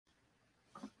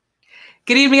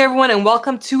Good evening, everyone, and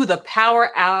welcome to the Power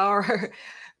Hour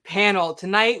panel.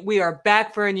 Tonight, we are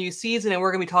back for a new season, and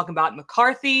we're going to be talking about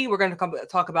McCarthy. We're going to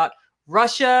talk about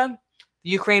Russia, the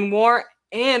Ukraine war,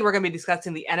 and we're going to be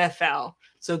discussing the NFL.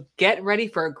 So get ready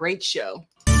for a great show.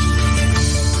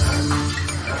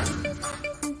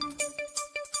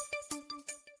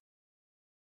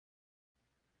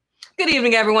 Good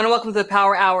evening, everyone, and welcome to the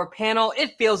Power Hour panel.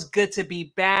 It feels good to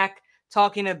be back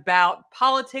talking about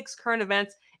politics, current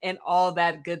events, and all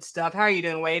that good stuff. How are you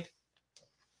doing, Wade?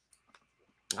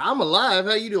 I'm alive.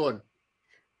 How you doing?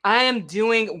 I am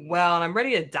doing well, and I'm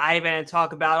ready to dive in and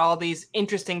talk about all these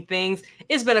interesting things.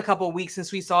 It's been a couple of weeks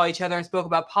since we saw each other and spoke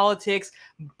about politics,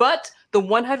 but the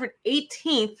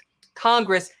 118th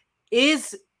Congress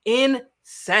is in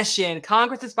session.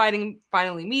 Congress is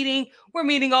finally meeting. We're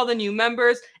meeting all the new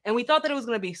members, and we thought that it was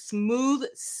going to be smooth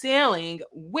sailing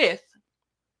with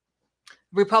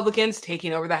Republicans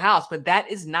taking over the House, but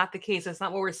that is not the case. That's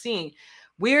not what we're seeing.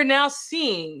 We're now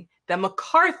seeing that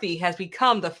McCarthy has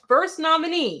become the first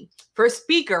nominee for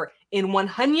Speaker in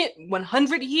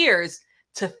 100 years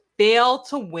to fail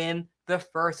to win the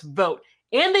first vote.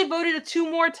 And they voted it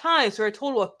 2 more times, for a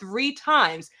total of 3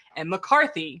 times. And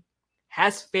McCarthy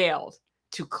has failed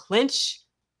to clinch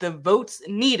the votes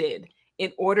needed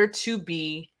in order to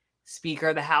be Speaker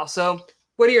of the House. So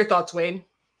what are your thoughts, Wade?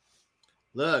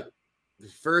 Look,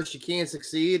 first you can't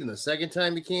succeed, and the second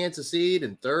time you can't succeed,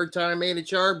 and third time ain't a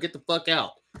charm, get the fuck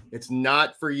out. It's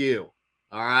not for you.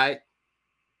 All right?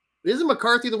 Isn't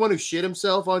McCarthy the one who shit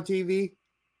himself on TV?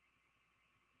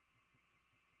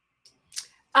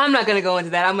 I'm not going to go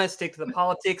into that. I'm going to stick to the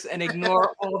politics and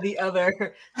ignore all the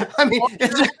other. I mean,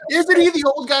 isn't he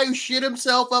the old guy who shit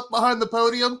himself up behind the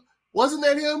podium? Wasn't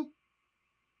that him?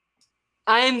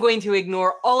 I am going to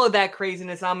ignore all of that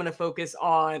craziness. I'm going to focus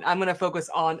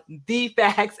on the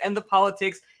facts and the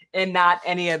politics and not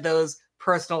any of those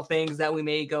personal things that we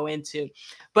may go into.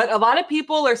 But a lot of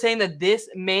people are saying that this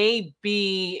may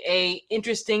be an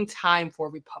interesting time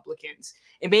for Republicans.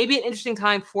 It may be an interesting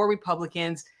time for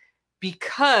Republicans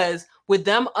because with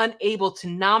them unable to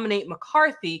nominate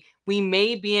McCarthy, we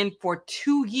may be in for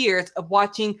 2 years of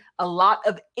watching a lot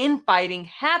of infighting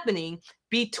happening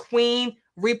between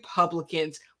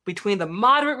Republicans, between the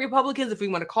moderate Republicans, if we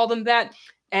want to call them that,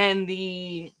 and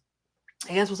the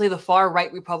far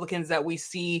right Republicans that we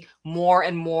see more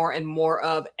and more and more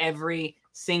of every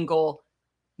single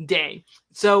day.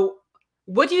 So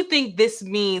what do you think this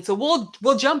means? So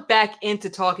we'll jump back into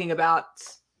talking about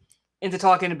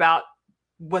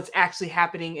what's actually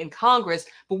happening in Congress.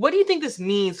 But what do you think this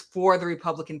means for the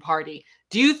Republican Party?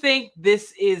 Do you think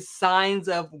this is signs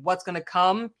of what's going to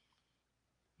come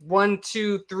 1,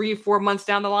 2, 3, 4 months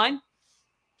down the line?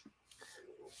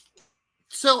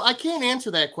 So I can't answer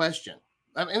that question.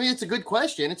 I mean, it's a good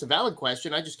question. It's a valid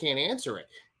question. I just can't answer it.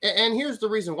 And here's the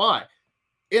reason why.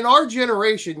 In our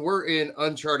generation, we're in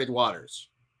uncharted waters.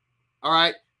 All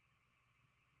right.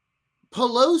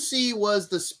 Pelosi was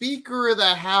the Speaker of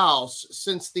the House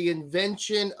since the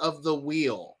invention of the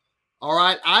wheel. All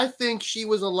right. I think she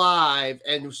was alive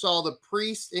and saw the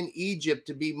priests in Egypt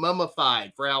to be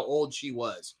mummified for how old she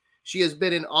was. She has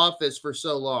been in office for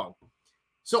so long.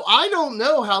 So I don't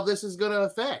know how this is going to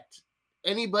affect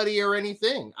anybody or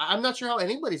anything. I'm not sure how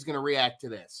anybody's going to react to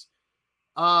this.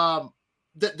 The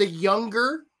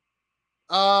younger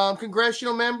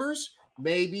congressional members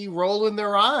may be rolling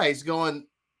their eyes going,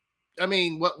 I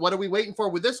mean, what are we waiting for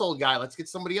with this old guy? Let's get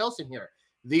somebody else in here.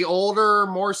 The older,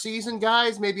 more seasoned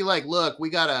guys may be like, look, we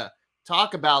got to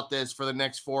talk about this for the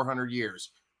next 400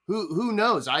 years. Who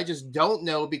knows? I just don't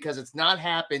know because it's not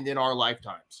happened in our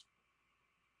lifetimes.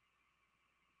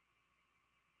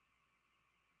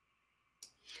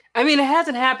 I mean, it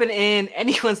hasn't happened in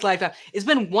anyone's lifetime. It's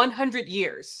been 100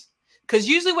 years. Because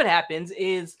usually what happens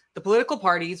is the political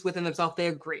parties within themselves, they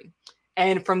agree.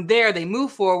 And from there, they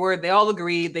move forward. They all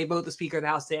agree. They vote the Speaker of the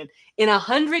House in. In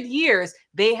 100 years,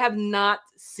 they have not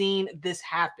seen this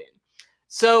happen.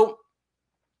 So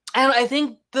I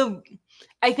think the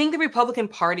Republican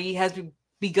Party has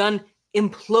begun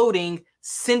imploding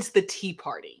since the Tea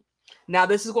Party. Now,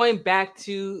 this is going back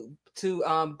to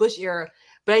Bush era.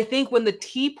 But I think when the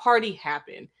Tea Party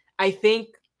happened, I think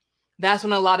that's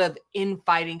when a lot of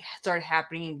infighting started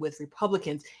happening with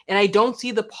Republicans. And I don't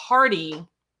see the party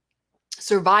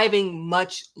surviving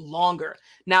much longer.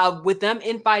 Now, with them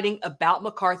infighting about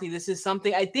McCarthy, this is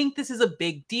something, I think this is a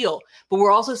big deal. But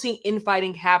we're also seeing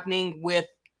infighting happening with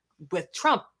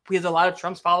Trump, because a lot of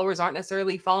Trump's followers aren't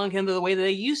necessarily following him the way that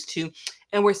they used to.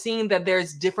 And we're seeing that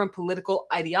there's different political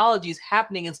ideologies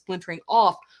happening and splintering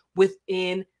off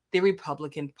within the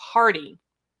Republican Party.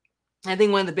 I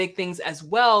think one of the big things as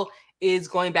well is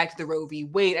going back to the Roe v.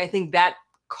 Wade. I think that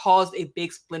caused a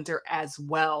big splinter as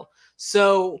well.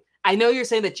 So I know you're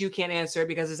saying that you can't answer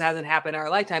because this hasn't happened in our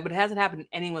lifetime, but it hasn't happened in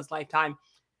anyone's lifetime.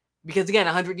 Because again,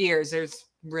 100 years, there's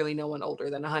really no one older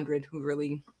than 100 who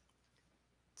really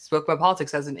spoke about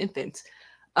politics as an infant.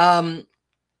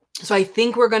 So I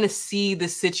think we're going to see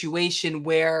this situation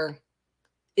where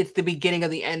it's the beginning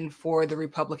of the end for the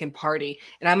Republican Party.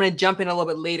 And I'm going to jump in a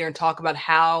little bit later and talk about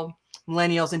how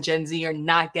millennials and Gen Z are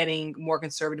not getting more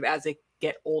conservative as they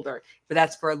get older. But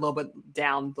that's for a little bit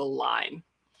down the line.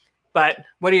 But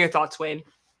what are your thoughts, Wayne?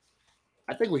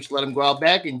 I think we should let them go out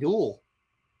back and duel.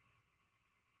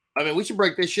 I mean, we should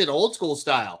break this shit old school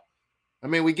style. I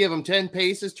mean, we give them 10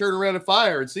 paces, turn around and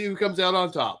fire, and see who comes out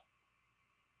on top.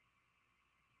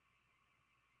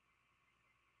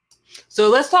 So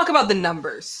let's talk about the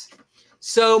numbers.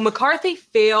 So McCarthy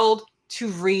failed to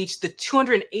reach the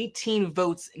 218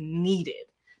 votes needed.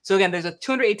 So again, there's a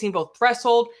 218 vote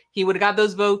threshold. He would have got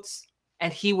those votes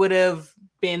and he would have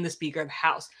been the Speaker of the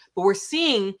House. But we're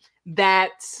seeing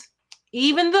that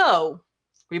even though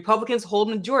Republicans hold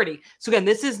majority. So again,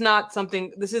 this is not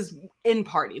something, this is in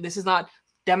party. This is not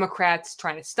Democrats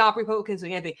trying to stop Republicans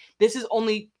doing anything. This is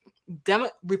only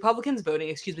Republicans voting,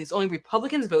 it's only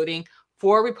Republicans voting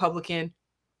for a Republican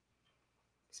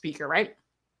speaker, right?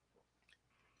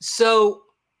 So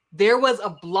there was a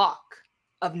block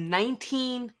of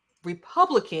 19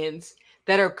 Republicans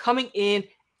that are coming in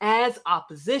as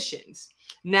oppositions.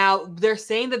 Now, they're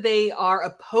saying that they are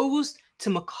opposed to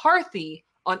McCarthy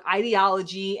on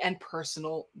ideology and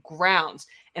personal grounds.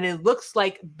 And it looks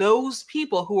like those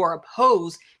people who are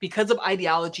opposed because of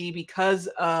ideology, because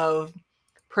of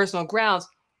personal grounds,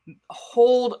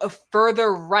 hold a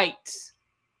further right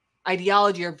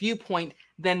ideology or viewpoint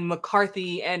than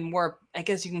McCarthy, and more, I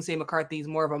guess you can say McCarthy is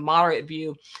more of a moderate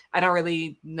view. I don't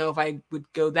really know if I would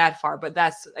go that far, but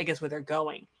that's, I guess, where they're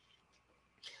going.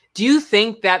 Do you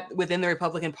think that within the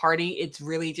Republican Party, it's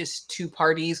really just two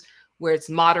parties where it's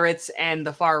moderates and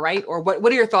the far right? Or what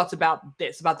are your thoughts about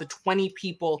this, about the 20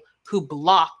 people who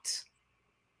blocked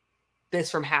this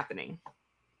from happening?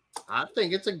 I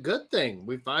think it's a good thing.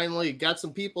 We finally got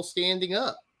some people standing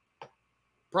up.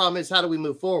 Problem is, how do we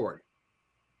move forward?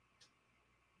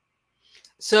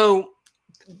 So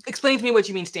explain to me what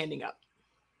you mean standing up.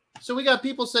 So we got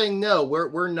people saying, no,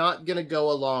 we're not going to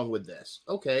go along with this.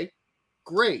 Okay,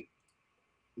 great.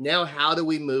 Now, how do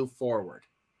we move forward?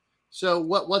 So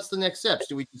what's the next steps?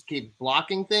 Do we just keep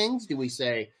blocking things? Do we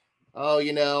say, oh,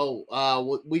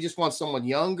 we just want someone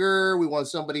younger. We want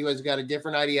somebody who has got a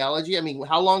different ideology. I mean,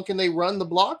 how long can they run the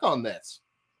block on this?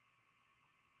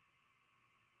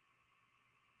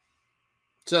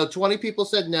 So 20 people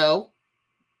said no.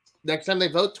 Next time they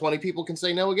vote, 20 people can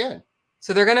say no again.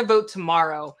 So they're going to vote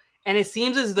tomorrow. And it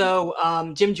seems as though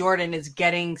Jim Jordan is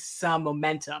getting some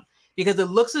momentum because it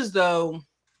looks as though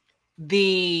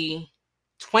the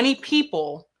 20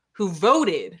 people who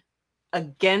voted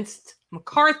against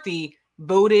McCarthy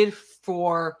voted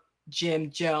for Jim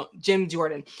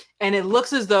Jordan. And it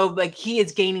looks as though like he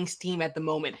is gaining steam at the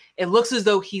moment. It looks as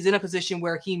though he's in a position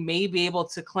where he may be able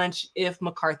to clinch if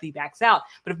McCarthy backs out.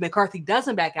 But if McCarthy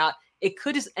doesn't back out, it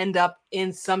could just end up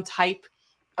in some type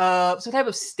of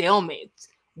stalemate.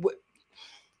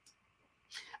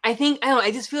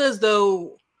 I just feel as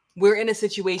though we're in a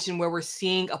situation where we're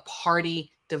seeing a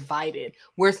party divided,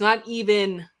 where it's not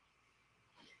even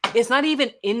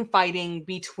infighting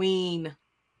between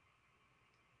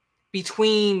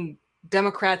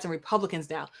Democrats and Republicans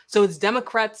now. So it's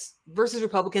Democrats versus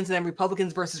Republicans and then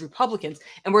Republicans versus Republicans.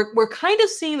 And we're kind of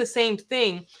seeing the same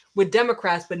thing with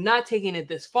Democrats, but not taking it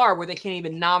this far where they can't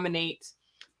even nominate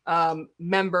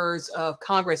members of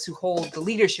Congress who hold the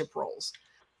leadership roles.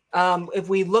 If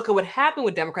we look at what happened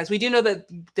with Democrats, we do know that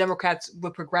Democrats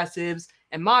with progressives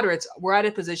and moderates, we're at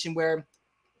a position where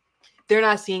they're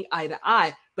not seeing eye to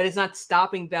eye, but it's not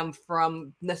stopping them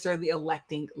from necessarily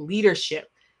electing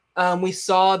leadership. We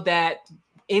saw that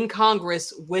in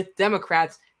Congress with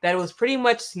Democrats, that it was pretty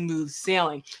much smooth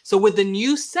sailing. So with the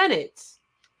new Senate,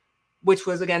 which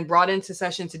was again brought into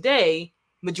session today,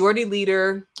 Majority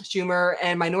Leader Schumer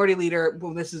and Minority Leader,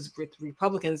 well, this is with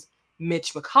Republicans,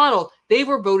 Mitch McConnell, they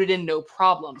were voted in no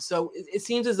problem. So it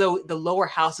seems as though the lower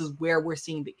house is where we're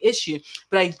seeing the issue.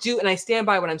 But I stand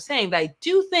by what I'm saying, that I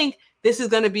do think this is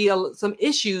going to be some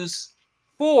issues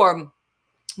for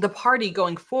the party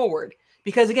going forward.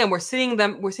 Because again, we're seeing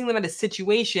them at a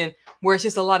situation where it's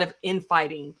just a lot of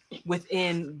infighting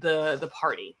within the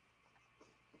party.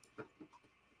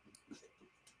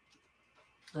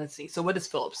 Let's see. So what does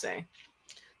Philip say?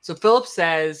 So Philip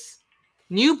says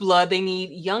New blood. They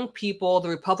need young people. The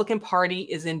Republican Party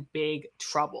is in big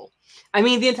trouble. I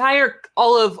mean,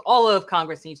 all of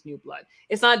Congress needs new blood.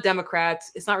 It's not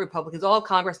Democrats. It's not Republicans. All of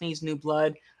Congress needs new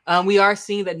blood. We are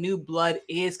seeing that new blood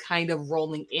is kind of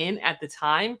rolling in at the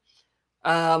time,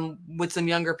 with some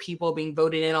younger people being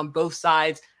voted in on both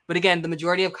sides. But again, the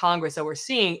majority of Congress that we're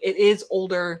seeing, it is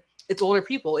older. It's older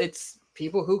people. It's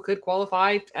people who could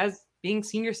qualify as being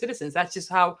senior citizens. That's just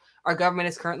how our government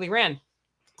is currently ran.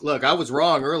 Look, I was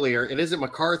wrong earlier. It isn't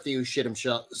McCarthy who shit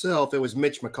himself. It was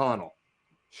Mitch McConnell.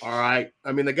 All right.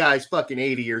 I mean, the guy's fucking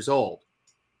 80 years old.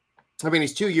 I mean,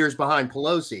 he's 2 years behind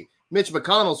Pelosi. Mitch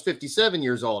McConnell's 57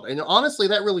 years old. And honestly,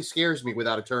 that really scares me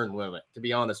without a term limit, to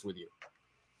be honest with you.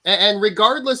 And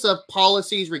regardless of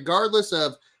policies, regardless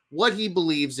of what he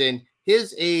believes in,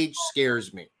 his age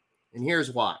scares me. And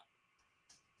here's why.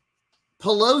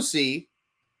 Pelosi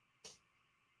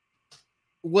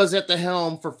was at the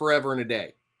helm for forever and a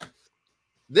day.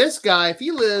 This guy, if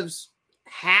he lives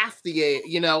half the age,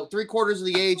 3/4 of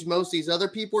the age most of these other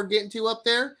people are getting to up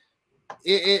there,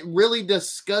 it really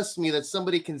disgusts me that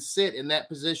somebody can sit in that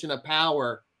position of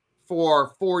power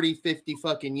for 40, 50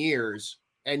 fucking years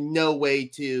and no way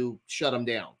to shut him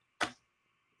down.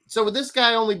 So with this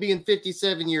guy only being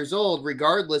 57 years old,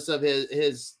 regardless of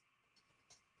his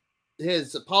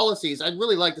policies, I'd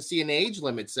really like to see an age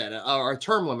limit set, or a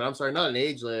term limit. I'm sorry, not an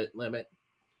age limit,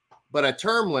 but a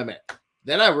term limit.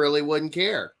 Then I really wouldn't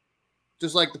care.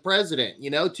 Just like the president,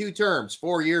 2 terms,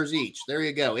 4 years each. There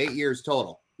you go, 8 years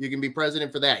total. You can be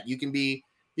president for that. You can be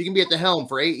at the helm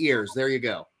for 8 years. There you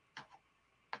go.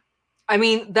 I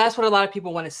mean, that's what a lot of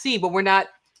people want to see, but we're not.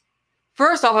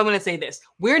 First off, I'm going to say this.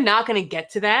 We're not going to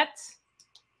get to that.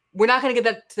 We're not going to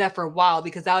get to that for a while,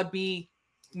 because that would be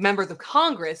members of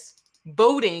Congress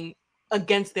voting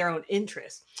against their own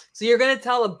interests. So you're going to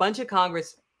tell a bunch of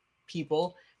Congress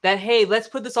people that, hey, let's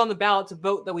put this on the ballot to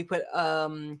vote that we put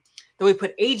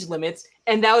age limits,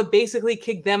 and that would basically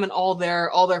kick them and all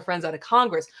their friends out of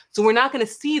Congress. So we're not going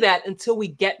to see that until we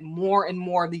get more and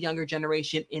more of the younger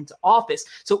generation into office.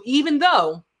 So even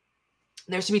though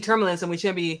there should be term limits and we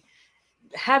shouldn't be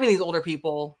having these older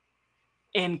people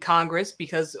in Congress,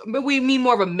 but we need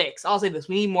more of a mix. I'll say this: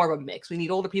 we need more of a mix. We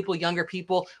need older people, younger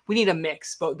people. We need a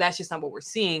mix, but that's just not what we're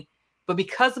seeing. But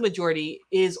because the majority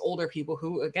is older people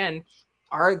who, again,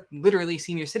 are literally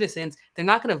senior citizens, they're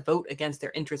not going to vote against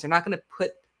their interests. They're not going to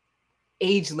put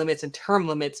age limits and term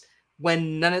limits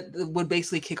when none of would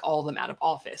basically kick all of them out of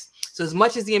office. So as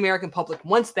much as the American public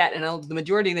wants that, and the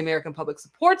majority of the American public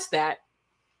supports that,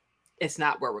 it's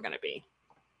not where we're going to be.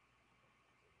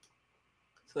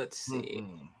 So let's see.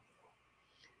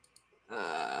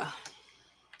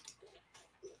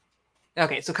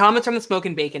 Okay, so comments from the Smoke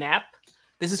and Bacon app.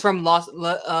 This is from Las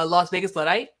Vegas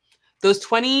Luddite. Those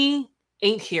 20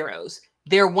 ain't heroes.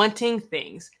 They're wanting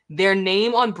things. Their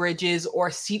name on bridges or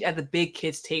a seat at the big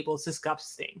kids' table is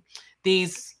disgusting.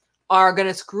 These are going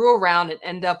to screw around and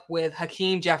end up with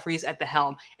Hakeem Jeffries at the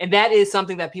helm. And that is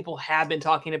something that people have been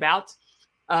talking about.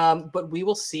 But we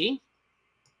will see.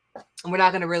 And we're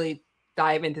not going to really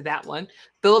dive into that one.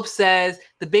 Phillips says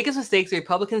the biggest mistake the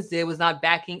Republicans did was not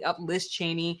backing up Liz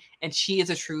Cheney, and she is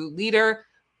a true leader.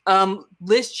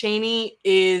 Liz Cheney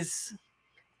is,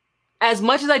 as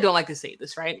much as I don't like to say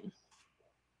this, right?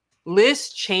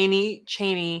 Liz Cheney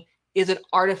is an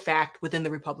artifact within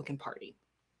the Republican Party.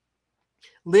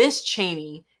 Liz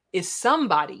Cheney is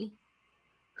somebody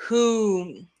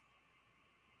who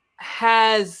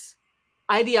has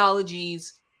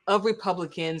ideologies of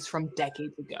Republicans from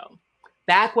decades ago.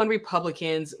 Back when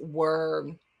Republicans were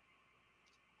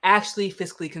actually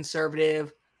fiscally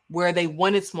conservative, where they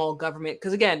wanted small government.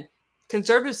 Because again,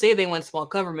 conservatives say they want small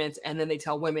governments, and then they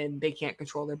tell women they can't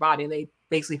control their body, and they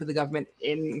basically put the government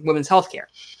in women's health care.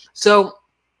 So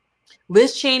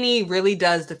Liz Cheney really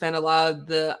does defend a lot of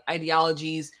the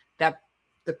ideologies that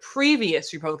the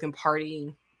previous Republican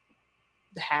Party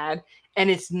had, and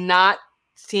it's not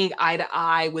seeing eye to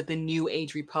eye with the new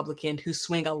age Republican who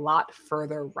swing a lot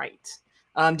further right.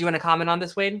 Do you want to comment on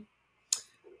this, Wade?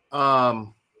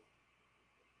 So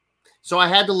I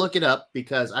had to look it up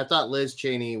because I thought Liz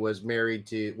Cheney was married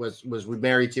to or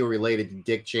related to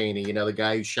Dick Cheney, the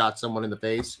guy who shot someone in the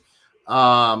face.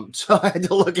 So I had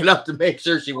to look it up to make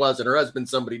sure she wasn't. Her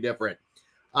husband's somebody different.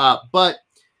 But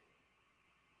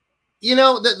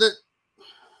here's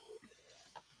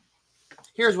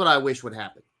what I wish would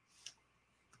happen.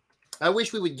 I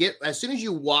wish we would get, as soon as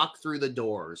you walk through the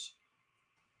doors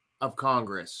of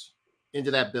Congress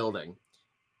into that building,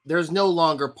 there's no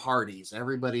longer parties.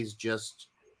 Everybody's just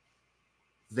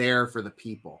there for the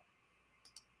people.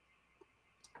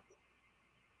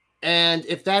 And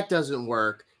if that doesn't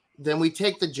work, then we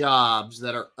take the jobs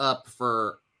that are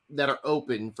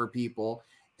open for people,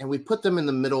 and we put them in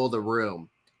the middle of the room.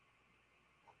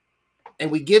 And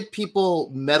we give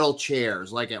people metal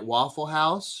chairs like at Waffle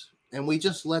House, and we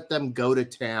just let them go to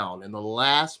town, and the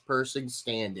last person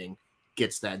standing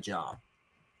gets that job.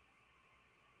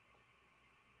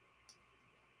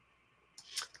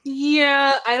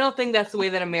 Yeah, I don't think that's the way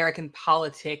that American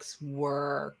politics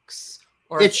works.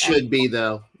 Or it should be,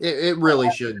 though. It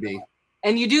really should be.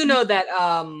 And you do know that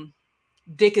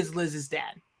Dick is Liz's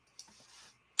dad.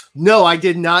 No, I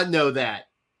did not know that.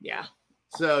 Yeah.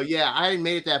 So yeah, I hadn't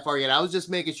made it that far yet. I was just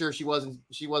making sure she wasn't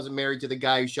married to the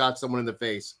guy who shot someone in the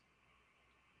face.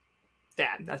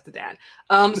 Dad, that's the dad.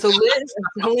 So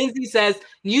Lindsay says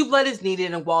new blood is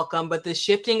needed and welcome, but the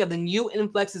shifting of the new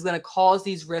influx is going to cause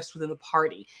these rifts within the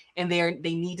party, and they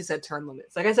need to set term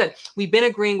limits. Like I said, we've been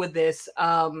agreeing with this,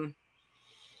 but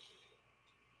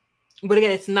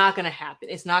again, it's not going to happen.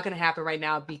 It's not going to happen right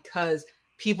now because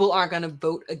people aren't going to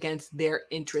vote against their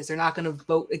interests. They're not going to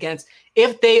vote against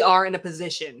if they are in a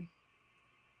position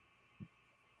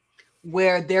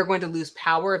where they're going to lose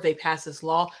power if they pass this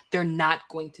law. They're not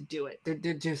going to do it.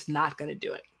 They're just not going to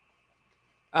do it.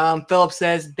 Philip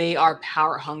says they are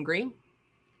power hungry.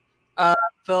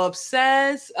 Philip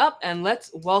says and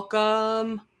let's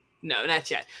welcome. No, not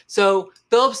yet. So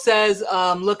Philip says,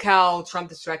 look how Trump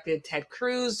distracted Ted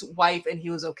Cruz's wife and he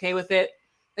was okay with it.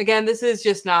 Again, this is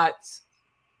just not,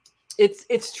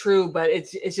 it's true, but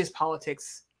it's just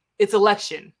politics. It's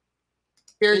election.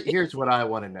 Here's what I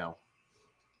want to know.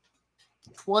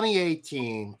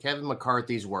 2018, Kevin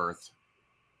McCarthy's worth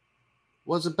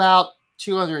was about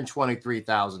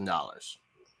 $223,000.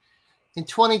 In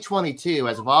 2022,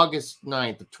 as of August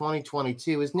 9th of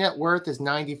 2022, his net worth is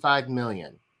 $95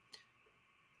 million.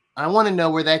 I want to know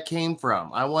where that came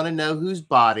from. I want to know who's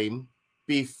bought him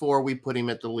before we put him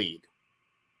at the lead.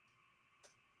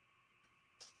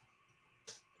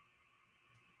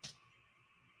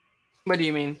 What do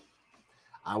you mean?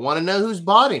 I want to know who's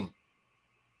bought him.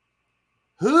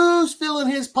 Who's filling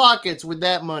his pockets with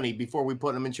that money before we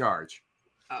put him in charge?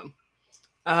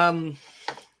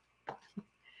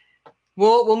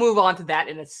 We'll move on to that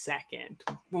in a second.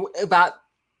 We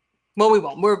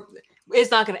won't. It's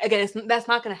not gonna. Again, that's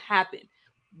not gonna happen.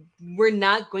 We're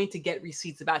not going to get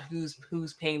receipts about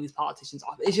who's paying these politicians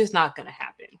off. It's just not gonna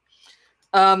happen.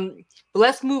 But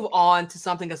let's move on to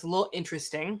something that's a little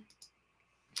interesting.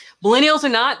 Millennials are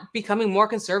not becoming more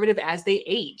conservative as they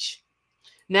age.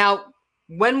 Now,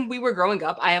 when we were growing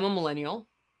up, I am a millennial.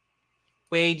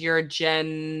 Wade, you're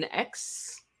Gen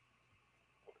X?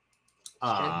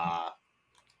 Yeah,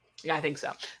 I think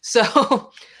so.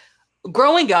 So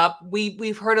growing up,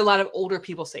 we've heard a lot of older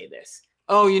people say this.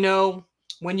 Oh,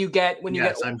 when you get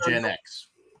older, I'm Gen X.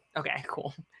 Okay,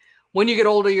 cool. When you get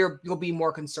older, you'll be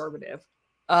more conservative.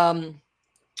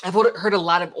 I've heard a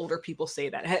lot of older people say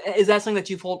that. Is that something that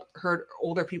you've heard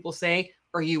older people say,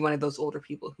 or are you one of those older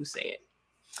people who say it?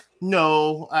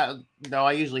 No,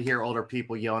 I usually hear older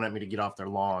people yelling at me to get off their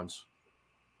lawns.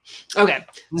 Okay.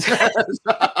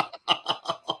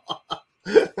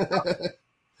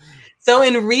 So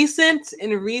in recent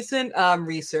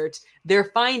research,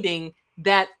 they're finding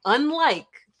that unlike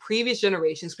previous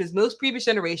generations, because most previous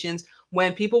generations,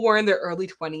 when people were in their early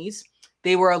 20s,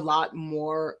 they were a lot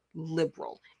more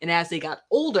liberal. And as they got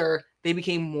older, they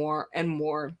became more and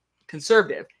more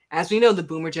conservative. As we know, the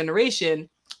boomer generation,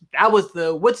 that was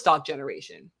the Woodstock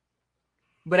generation.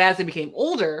 But as they became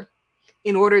older,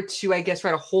 in order to, I guess, try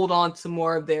to hold on to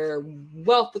more of their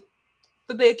wealth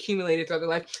that they accumulated throughout their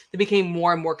life, they became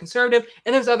more and more conservative.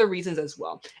 And there's other reasons as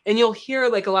well. And you'll hear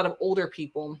like a lot of older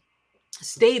people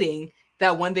stating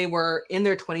that when they were in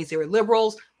their 20s, they were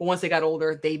liberals, but once they got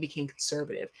older, they became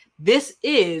conservative. This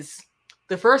is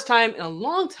the first time in a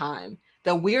long time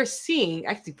that we are seeing,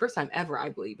 actually first time ever, I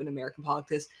believe, in American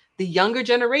politics, the younger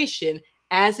generation,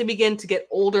 as they begin to get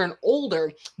older and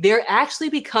older, they're actually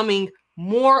becoming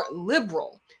more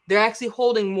liberal. They're actually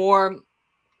holding more,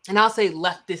 and I'll say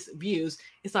leftist views.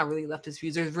 It's not really leftist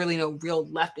views. There's really no real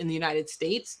left in the United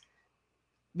States,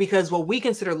 because what we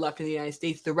consider left in the United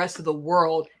States, the rest of the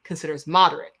world considers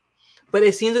moderate. But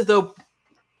it seems as though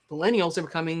millennials are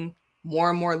becoming more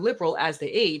and more liberal as they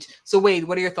age. So Wade,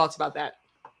 what are your thoughts about that?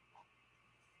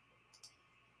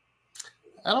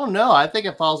 I don't know. I think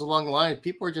it falls along the line.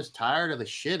 People are just tired of the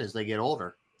shit as they get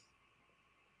older.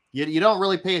 You don't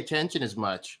really pay attention as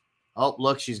much. Oh,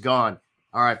 look, she's gone.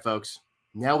 All right, folks.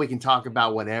 Now we can talk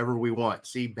about whatever we want.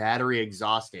 See, battery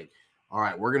exhausted. All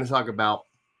right, we're going to talk about,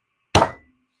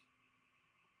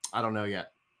 I don't know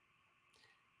yet.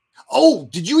 Oh,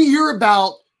 did you hear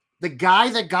about the guy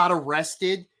that got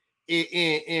arrested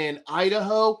in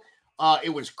Idaho It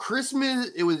was Christmas.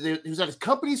 It was at his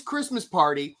company's Christmas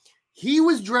party. He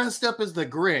was dressed up as the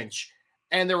Grinch,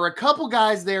 and there were a couple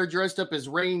guys there dressed up as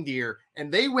reindeer,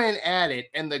 and they went at it,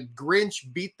 and the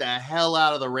Grinch beat the hell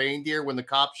out of the reindeer when the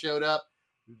cops showed up.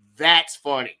 That's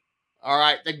funny. All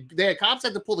right. The cops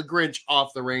had to pull the Grinch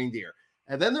off the reindeer.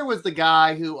 And then there was the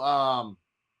guy who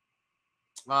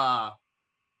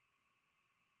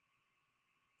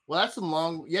well, that's some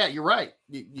long. Yeah, you're right.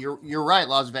 You're right,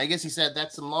 Las Vegas. He said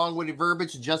that's some long-winded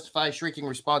verbiage to justify shrinking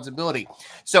responsibility.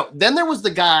 So then there was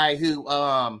the guy who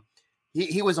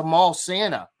he was a mall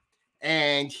Santa,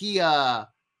 and the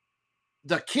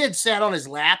kid sat on his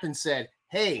lap and said,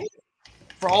 "Hey,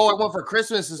 for all I want for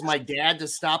Christmas is my dad to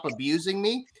stop abusing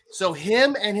me." So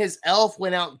him and his elf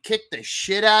went out and kicked the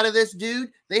shit out of this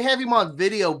dude. They have him on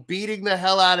video beating the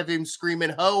hell out of him,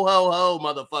 screaming, "Ho, ho, ho,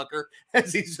 motherfucker,"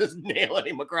 as he's just nailing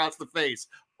him across the face.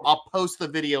 I'll post the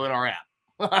video in our app.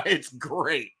 It's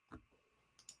great.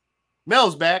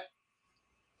 Mel's back.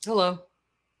 Hello.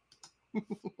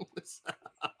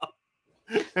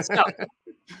 So,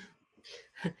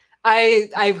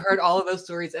 I've heard all of those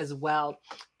stories as well.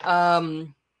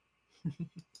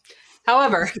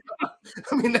 However,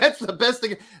 I mean, that's the best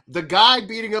thing. The guy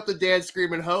beating up the dad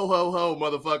screaming, "Ho, ho, ho,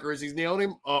 motherfucker," as he's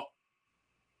nailing him. Oh,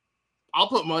 I'll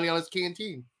put money on his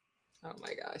canteen. Oh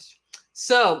my gosh.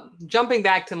 So jumping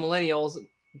back to millennials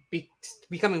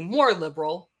becoming more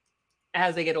liberal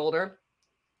as they get older.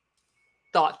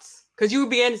 Thoughts? Because you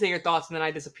began to say your thoughts and then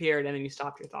I disappeared and then you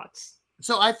stopped your thoughts.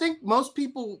 So I think most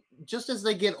people, just as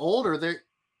they get older,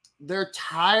 they're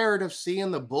tired of seeing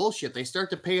the bullshit. They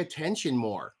start to pay attention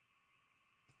more.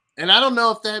 And I don't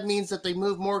know if that means that they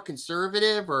move more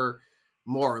conservative or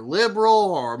more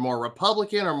liberal or more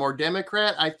Republican or more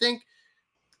Democrat. I think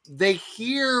they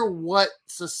hear what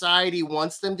society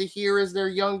wants them to hear as they're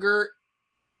younger,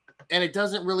 and it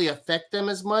doesn't really affect them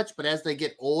as much. But as they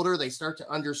get older, they start to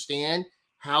understand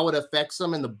how it affects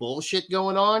them and the bullshit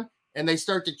going on, and they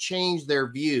start to change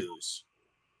their views.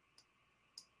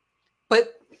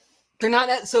 But they're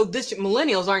not. So this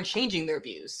millennials aren't changing their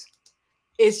views.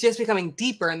 It's just becoming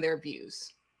deeper in their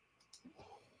views.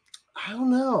 I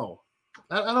don't know.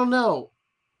 I don't know.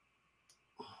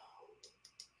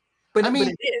 But I mean,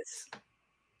 but it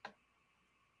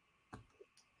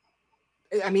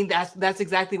is. I mean, that's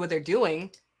exactly what they're doing.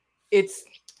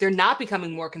 They're not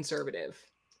becoming more conservative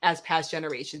as past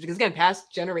generations, because again,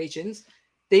 past generations,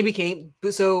 they became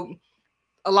so.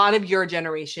 A lot of your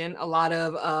generation, a lot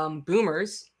of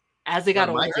boomers, as they got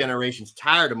older. My generation's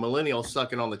tired of millennials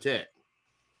sucking on the tit.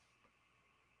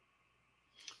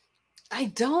 I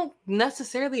don't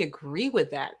necessarily agree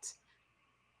with that.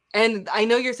 And I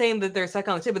know you're saying that they're stuck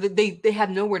on the tip, but they have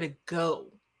nowhere to go.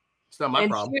 It's not my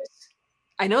problem.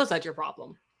 I know it's not your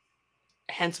problem.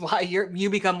 Hence why you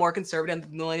become more conservative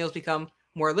and millennials become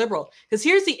more liberal. Because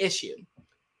here's the issue.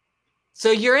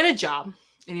 So you're in a job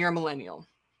and you're a millennial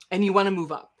and you want to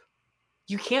move up.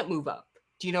 You can't move up.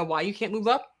 Do you know why you can't move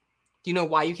up? Do you know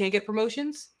why you can't get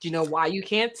promotions? Do you know why you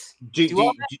can't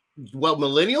what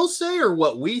millennials say or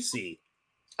what we see?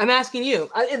 I'm asking you.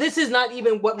 This is not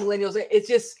even what millennials say. It's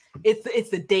just, it's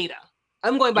the data.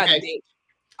 I'm going by the data.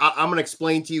 I'm going to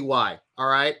explain to you why. All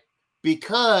right.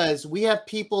 Because we have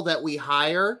people that we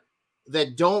hire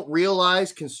that don't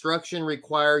realize construction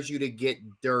requires you to get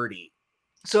dirty.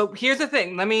 So here's the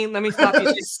thing. Let me stop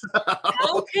you.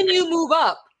 How can you move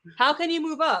up? How can you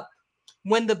move up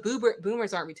when the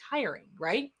boomers aren't retiring,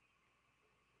 right?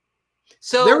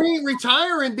 So they ain't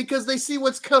retiring because they see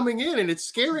what's coming in and it's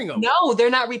scaring them. No, they're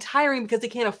not retiring because they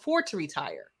can't afford to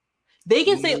retire. They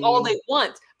can say all they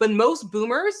want, but most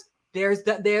boomers, there's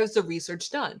the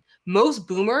research done. Most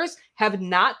boomers have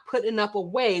not put enough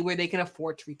away where they can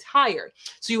afford to retire.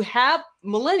 So you have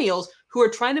millennials who are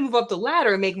trying to move up the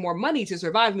ladder and make more money to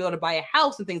survive, be able to buy a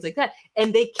house and things like that,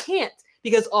 and they can't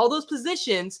because all those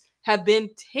positions have been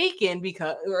taken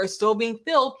because or are still being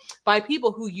filled by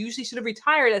people who usually should have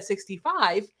retired at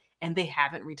 65 and they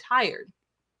haven't retired.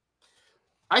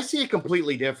 I see it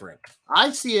completely different. I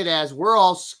see it as we're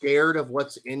all scared of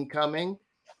what's incoming.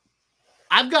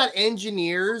 I've got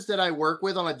engineers that I work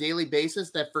with on a daily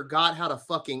basis that forgot how to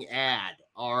fucking add.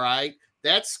 All right.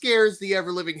 That scares the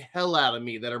ever living hell out of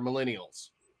me that are millennials.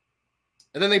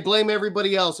 And then they blame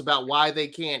everybody else about why they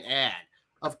can't add.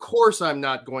 Of course, I'm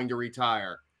not going to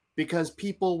retire. Because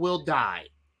people will die.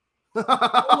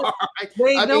 No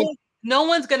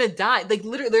one's gonna die. Like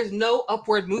literally, there's no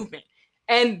upward movement.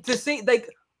 And to say, like,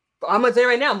 I'm gonna say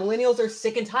right now, millennials are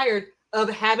sick and tired of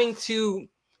having to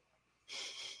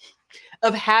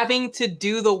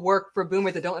do the work for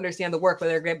boomers that don't understand the work, but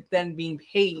they're then being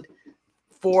paid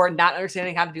for not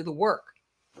understanding how to do the work.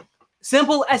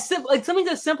 Simple like something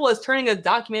as simple as turning a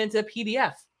document into a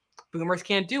PDF. Boomers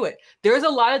can't do it. There's a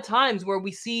lot of times where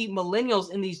we see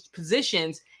millennials in these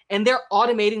positions and they're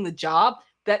automating the job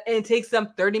and it takes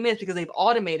them 30 minutes because they've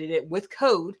automated it with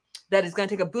code that is going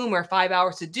to take a boomer 5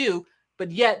 hours to do,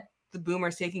 but yet the boomer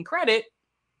is taking credit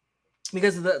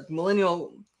because the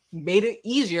millennial made it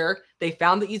easier. They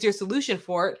found the easier solution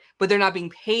for it, but they're not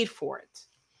being paid for it.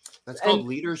 That's called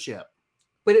leadership.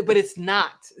 But it's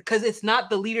not, because it's not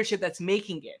the leadership that's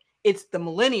making it. It's the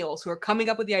millennials who are coming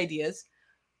up with the ideas,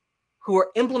 who are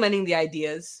implementing the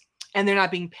ideas, and they're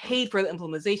not being paid for the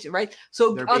implementation, right?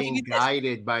 So they're being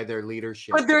guided by their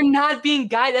leadership. But they're not being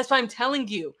guided. That's why I'm telling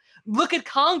you. Look at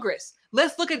Congress.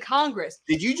 Let's look at Congress.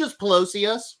 Did you just Pelosi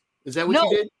us? Is that what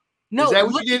you did? No. Is that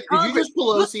what you did? Did you just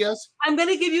Pelosi us? I'm going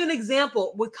to give you an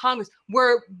example with Congress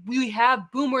where we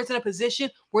have boomers in a position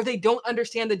where they don't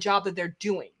understand the job that they're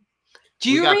doing. Do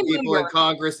you remember people in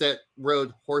Congress that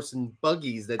rode horse and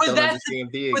buggies that don't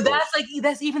understand vehicles? But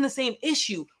that's even the same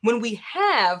issue when we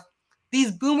have these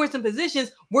boomers in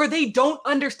positions where they don't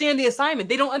understand the assignment.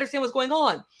 They don't understand what's going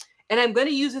on. And I'm going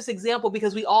to use this example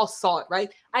because we all saw it,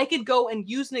 right? I could go and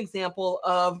use an example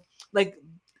of like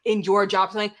in your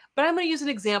job tonight, but I'm going to use an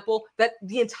example that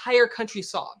the entire country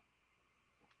saw.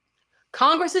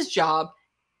 Congress's job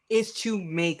is to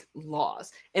make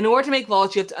laws. In order to make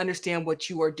laws, you have to understand what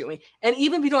you are doing. And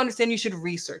even if you don't understand, you should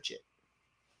research it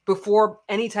before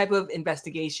any type of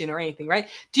investigation or anything, right?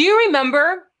 Do you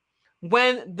remember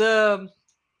when the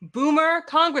boomer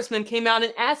congressman came out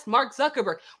and asked Mark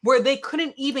Zuckerberg, where they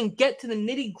couldn't even get to the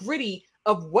nitty-gritty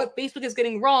of what Facebook is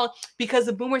getting wrong because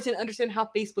the boomers didn't understand how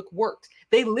Facebook worked?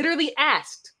 They literally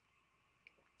asked.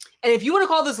 And if you want to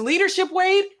call this leadership,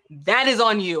 Wade, that is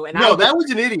on you. And no, that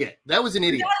was an idiot. That was an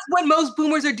idiot. That's what most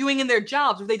boomers are doing in their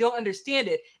jobs if they don't understand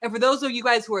it. And for those of you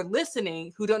guys who are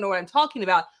listening who don't know what I'm talking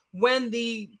about, when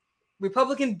the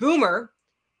Republican boomer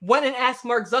went and asked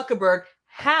Mark Zuckerberg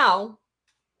how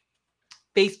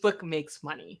Facebook makes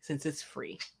money since it's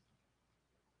free.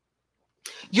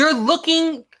 You're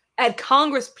looking at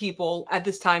Congress people at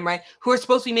this time, right, who are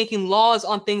supposed to be making laws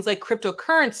on things like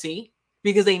cryptocurrency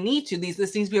because they need to. This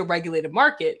needs to be a regulated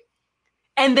market.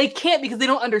 And they can't because they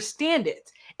don't understand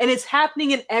it. And it's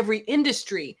happening in every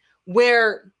industry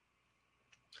where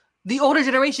the older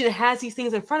generation has these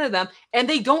things in front of them and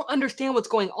they don't understand what's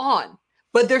going on,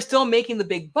 but they're still making the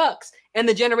big bucks. And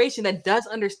the generation that does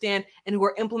understand and who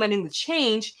are implementing the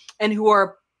change and who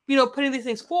are, putting these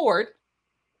things forward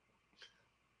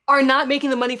are not making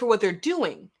the money for what they're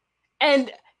doing.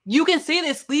 And you can say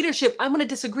this leadership. I'm going to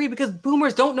disagree because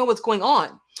boomers don't know what's going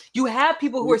on. You have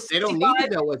people who are 65, they don't need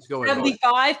to know what's going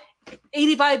 75,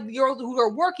 85-year-olds who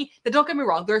are working. Now, don't get me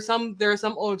wrong. There are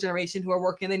some older generation who are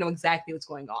working. They know exactly what's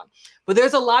going on. But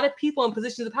there's a lot of people in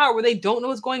positions of power where they don't know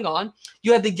what's going on.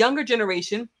 You have the younger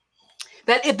generation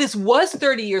that if this was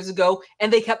 30 years ago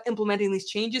and they kept implementing these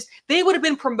changes, they would have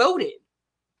been promoted.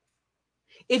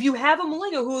 If you have a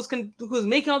millennial who was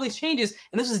making all these changes,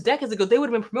 and this was decades ago, they would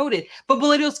have been promoted. But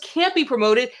millennials can't be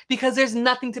promoted because there's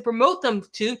nothing to promote them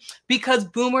to because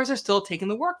boomers are still taking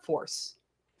the workforce.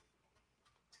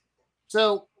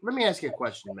 So let me ask you a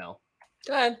question, Mel.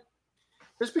 Go ahead.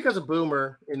 Just because a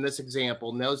boomer in this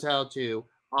example knows how to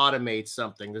automate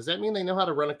something, does that mean they know how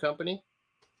to run a company?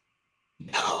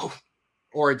 No.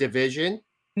 Or a division?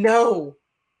 No.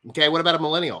 Okay, what about a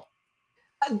millennial?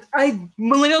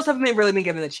 Millennials haven't really been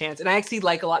given the chance, and I actually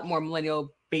like a lot more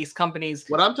millennial-based companies.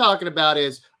 What I'm talking about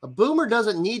is a boomer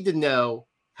doesn't need to know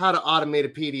how to automate a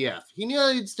PDF. He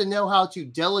needs to know how to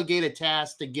delegate a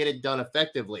task to get it done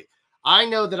effectively. I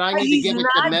know that I need to give it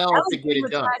to Mel to get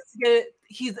it done.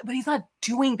 But he's not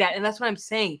doing that, and that's what I'm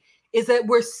saying, is that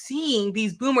we're seeing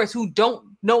these boomers who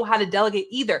don't know how to delegate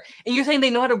either. And you're saying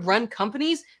they know how to run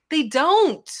companies? They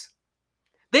don't.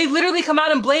 They literally come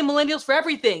out and blame millennials for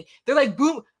everything. They're like,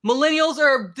 millennials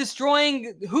are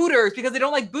destroying Hooters because they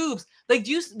don't like boobs. Like,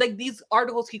 these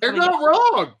articles keep coming out. They're not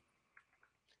wrong.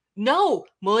 No,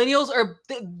 millennials are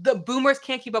the boomers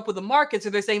can't keep up with the market, so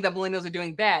they're saying that millennials are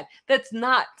doing bad. That's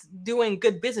not doing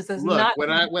good business. That's not. When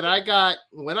I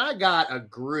got a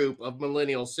group of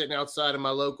millennials sitting outside of my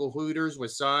local Hooters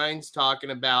with signs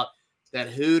talking about that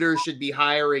Hooters should be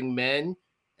hiring men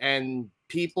and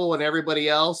people and everybody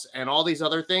else and all these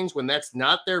other things, when that's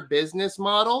not their business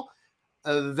model,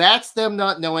 that's them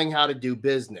not knowing how to do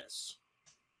business.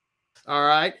 All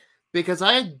right, because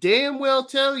I damn well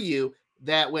tell you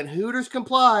that when Hooters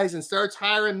complies and starts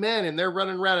hiring men and they're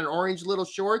running around in orange little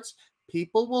shorts,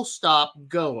 people will stop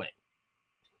going.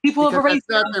 People have already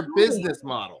stopped their business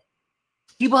model.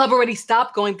 People have already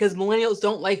stopped going because millennials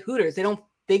don't like Hooters. They don't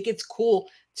think it's cool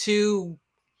to.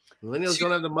 Millennials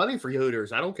don't have the money for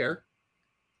Hooters. I don't care.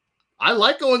 I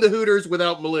like going to Hooters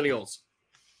without millennials.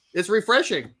 It's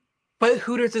refreshing. But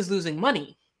Hooters is losing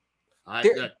money.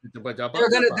 They're gonna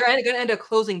end up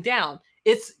closing down.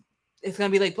 It's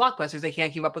gonna be like Blockbusters. They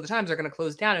can't keep up with the times. They're gonna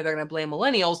close down, and they're gonna blame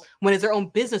millennials when it's their own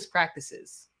business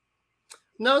practices.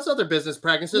 No, it's not their business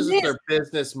practices. It's their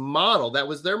business model. That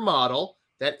was their model.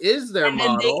 That is their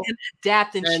model. They can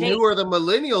adapt and change. And who are the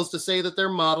millennials to say that their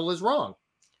model is wrong?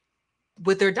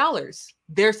 With their dollars.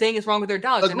 They're saying it's wrong with their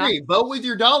dollars. Agree. Vote with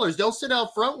your dollars. Don't sit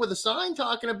out front with a sign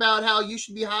talking about how you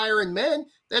should be hiring men.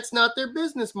 That's not their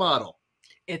business model.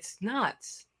 It's not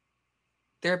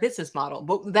their business model,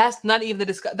 but that's not even the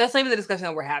discussion. That's not even the discussion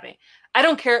that we're having. I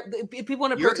don't care if people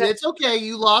want to protest. It's okay.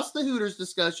 You lost the Hooters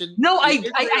discussion. No, I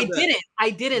didn't. I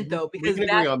didn't though, because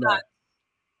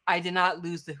I did not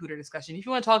lose the Hooter discussion. If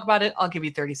you want to talk about it, I'll give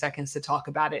you 30 seconds to talk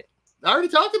about it. I already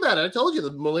talked about it. I told you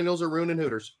the millennials are ruining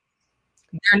Hooters.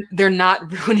 They're not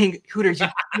ruining Hooters. You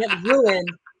can't ruin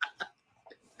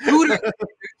Hooters.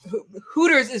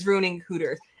 Hooters is ruining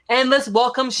Hooters. And let's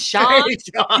welcome Sean. Hey,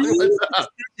 Sean, what's up?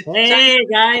 Hey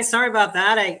guys, sorry about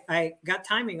that. I got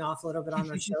timing off a little bit on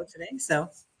the show today, so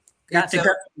got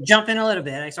to jump in a little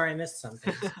bit. Sorry I missed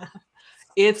something.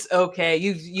 It's okay.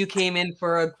 You came in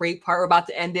for a great part. We're about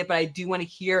to end it, but I do want to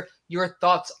hear your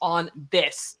thoughts on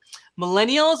this.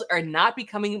 Millennials are not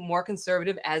becoming more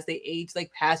conservative as they age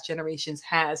like past generations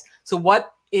has. So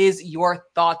what is your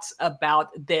thoughts about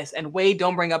this? And Wade,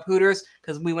 don't bring up Hooters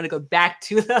because we want to go back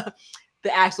to the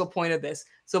actual point of this.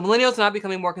 So millennials are not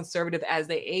becoming more conservative as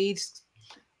they age.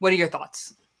 What are your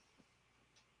thoughts?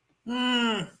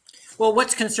 Well,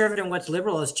 what's conservative and what's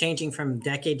liberal is changing from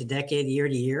decade to decade, year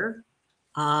to year.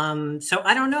 So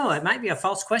I don't know. It might be a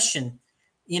false question.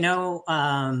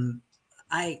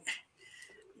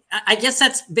 I guess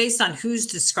that's based on who's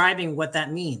describing what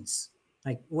that means,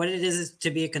 like what it is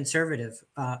to be a conservative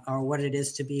or what it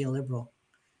is to be a liberal.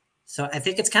 So I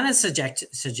think it's kind of a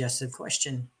suggestive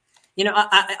question.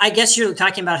 I guess you're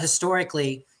talking about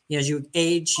historically, as you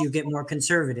age, you get more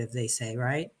conservative, they say,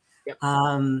 right? Yep.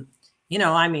 I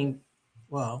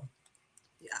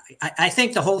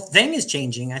think the whole thing is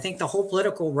changing. I think the whole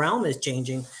political realm is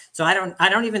changing. So I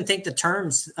don't even think the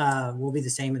terms will be the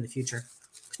same in the future,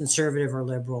 conservative or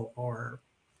liberal, or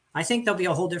I think there'll be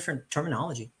a whole different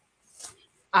terminology.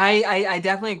 I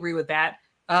definitely agree with that.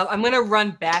 I'm going to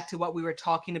run back to what we were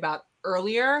talking about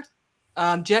earlier,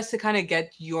 just to kind of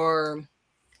get your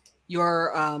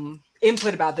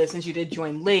input about this, since you did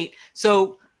join late.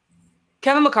 So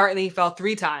Kevin McCarthy fell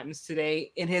 3 times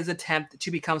today in his attempt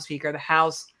to become Speaker of the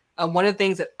House. One of the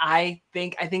things that I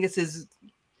think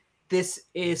this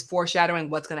is foreshadowing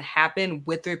what's going to happen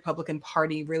with the Republican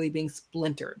Party really being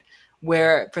splintered,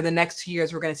 where for the next 2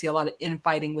 years, we're going to see a lot of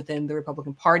infighting within the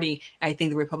Republican Party. And I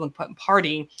think the Republican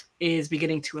Party is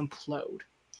beginning to implode.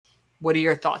 What are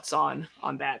your thoughts on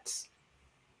that?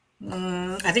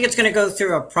 I think it's going to go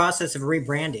through a process of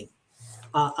rebranding,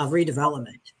 of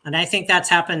redevelopment. And I think that's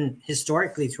happened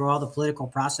historically through all the political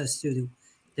process through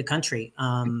the country.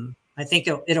 I think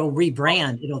it'll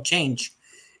rebrand, it'll change.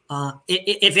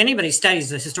 If anybody studies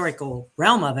the historical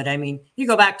realm of it, I mean, you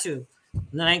go back to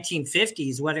the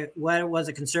 1950s, what was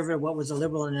a conservative, what was a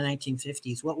liberal in the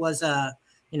 1950s, what was in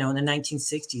the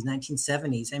 1960s,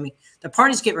 1970s. I mean, the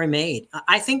parties get remade.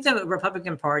 I think the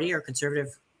Republican Party or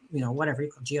conservative, whatever you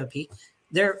call GOP,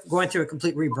 they're going through a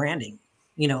complete rebranding,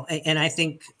 and I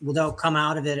think they'll come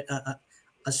out of it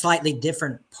a slightly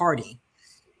different party.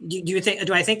 Do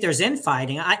I think there's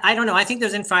infighting? I don't know. I think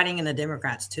there's infighting in the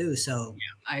Democrats too. So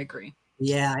yeah, I agree.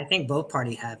 Yeah, I think both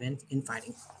parties have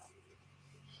infighting.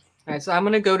 All right, so I'm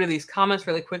going to go to these comments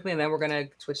really quickly, and then we're going to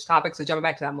switch topics. So jumping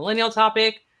back to that millennial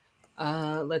topic.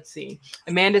 Let's see.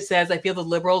 Amanda says, I feel the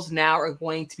liberals now are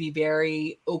going to be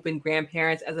very open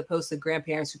grandparents as opposed to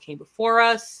grandparents who came before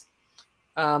us.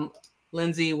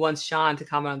 Lindsay wants Sean to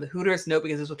comment on the Hooters. No,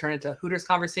 because this will turn into a Hooters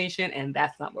conversation, and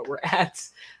that's not where we're at.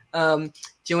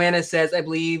 Joanna says, I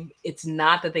believe it's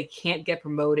not that they can't get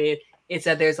promoted. It's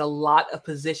that there's a lot of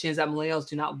positions that millennials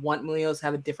do not want. Millennials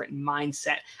have a different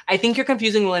mindset. I think you're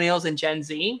confusing millennials and Gen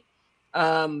Z.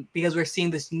 Because we're seeing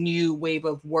this new wave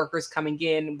of workers coming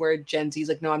in where Gen Z is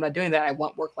like, no, I'm not doing that. I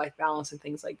want work-life balance and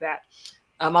things like that.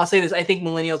 I'll say this. I think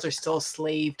millennials are still a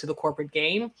slave to the corporate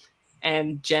game,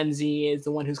 and Gen Z is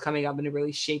the one who's coming up and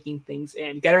really shaking things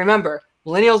in. You got to remember,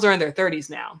 millennials are in their 30s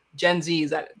now. Gen Z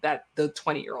is that the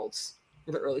 20-year-olds,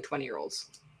 or the early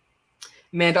 20-year-olds.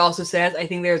 Amanda also says, I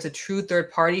think there's a true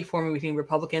third party forming between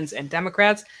Republicans and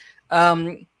Democrats.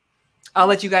 I'll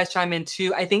let you guys chime in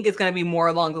too. I think it's going to be more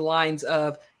along the lines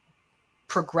of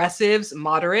progressives,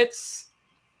 moderates,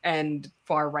 and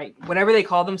far right, whatever they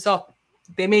call themselves.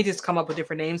 They may just come up with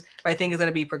different names, but I think it's going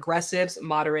to be progressives,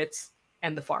 moderates,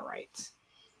 and the far right.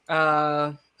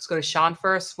 Let's go to Sean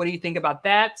first. What do you think about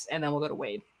that? And then we'll go to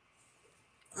Wade.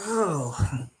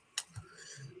 Oh,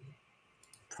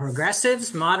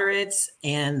 progressives, moderates,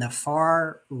 and the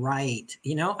far right.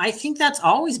 I think that's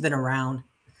always been around.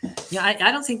 I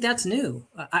don't think that's new.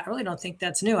 I really don't think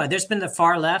that's new. There's been the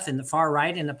far left and the far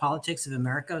right in the politics of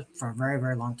America for a very,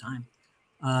 very long time.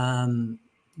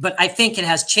 But I think it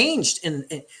has changed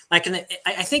I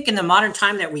think in the modern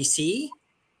time that we see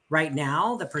right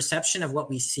now, the perception of what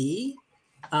we see,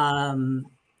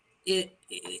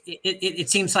 it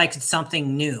seems like it's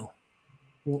something new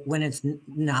when it's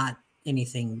not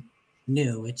anything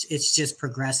new. It's just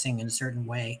progressing in a certain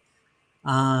way.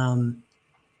 I'd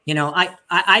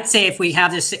say if we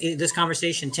have this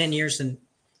conversation 10 years in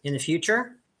the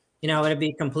future, it'd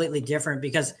be completely different,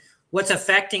 because what's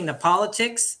affecting the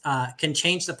politics can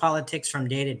change the politics from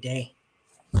day to day.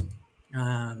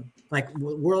 Like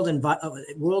world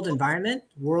environment,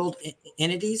 world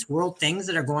entities, world things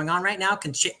that are going on right now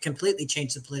can completely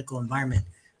change the political environment,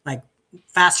 like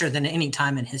faster than any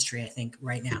time in history, I think,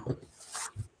 right now.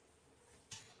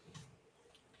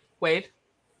 Wade?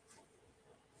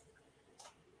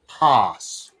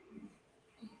 Pass.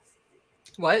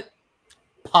 What?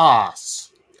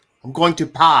 Pass. I'm going to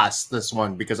pass this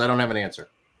one because I don't have an answer.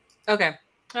 Okay.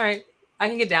 All right. I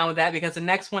can get down with that because the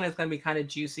next one is going to be kind of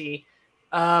juicy.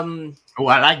 I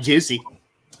like juicy.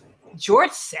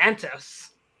 George Santos.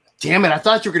 Damn it. I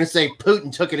thought you were going to say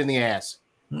Putin took it in the ass.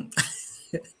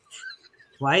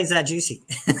 Why is that juicy?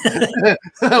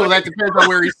 Well, that depends on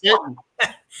where he's sitting.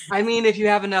 I mean, if you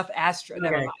have enough Astro,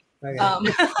 never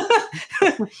mind.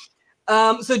 Okay.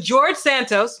 So George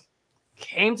Santos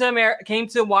came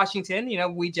to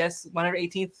Washington. We just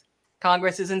 118th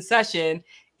Congress is in session,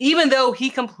 even though he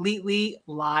completely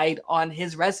lied on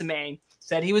his resume.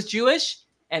 Said he was Jewish,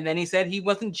 and then he said he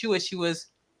wasn't Jewish, he was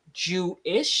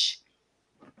Jewish.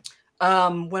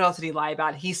 What else did he lie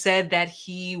about? He said that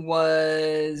he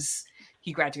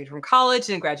graduated from college,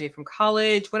 didn't graduate from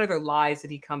college. What other lies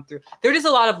did he come through? There is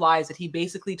a lot of lies that he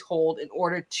basically told in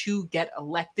order to get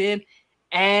elected.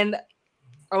 And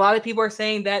a lot of people are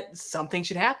saying that something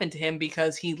should happen to him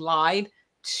because he lied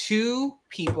to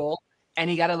people and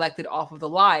he got elected off of the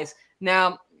lies.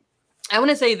 Now, I want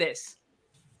to say this.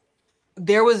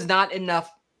 There was not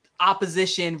enough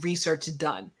opposition research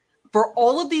done. For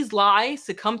all of these lies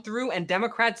to come through and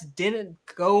Democrats didn't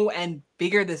go and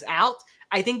figure this out,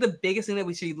 I think the biggest thing that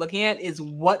we should be looking at is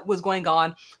what was going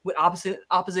on with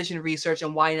opposition research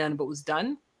and why none of it was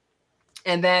done.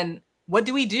 And then what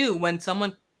do we do when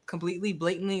someone completely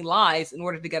blatantly lies in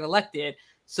order to get elected?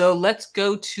 So let's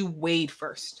go to Wade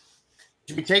first.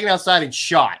 Should be taken outside and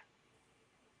shot.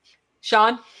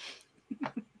 Sean?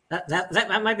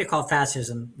 That might be called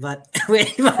fascism, but I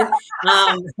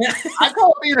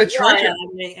call it being a traitor.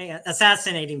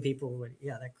 Assassinating people.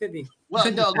 That could be. Well,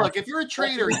 no, look, if you're a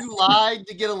traitor, you lied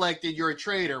to get elected, you're a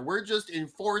traitor. We're just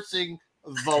enforcing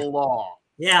the law.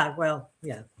 Yeah, well,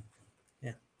 yeah.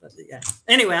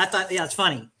 Anyway, I thought, it's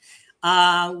funny.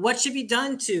 What should be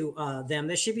done to them?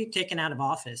 They should be taken out of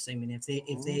office. I mean, if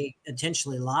they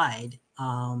intentionally lied,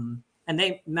 and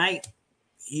they might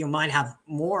have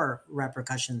more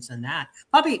repercussions than that.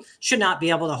 Probably should not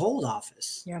be able to hold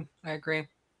office. Yeah, I agree.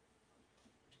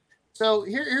 So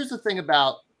here's the thing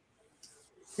about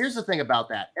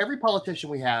that. Every politician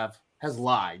we have has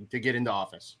lied to get into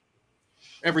office.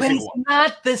 Every single one. It's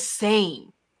not the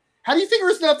same. How do you figure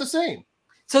it's not the same?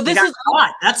 So this is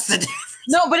caught. That's the difference.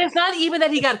 No, but it's not even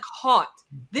that he got caught.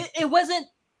 It wasn't.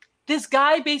 This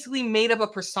guy basically made up a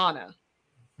persona.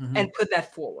 Mm-hmm. And put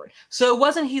that forward. So it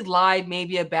wasn't he lied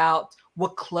maybe about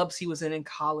what clubs he was in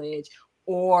college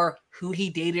or who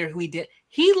he dated or who he did.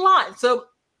 He lied. So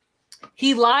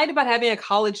he lied about having a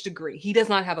college degree. He does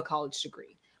not have a college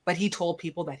degree, but he told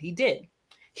people that he did.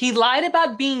 He lied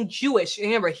about being Jewish.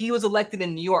 Remember, he was elected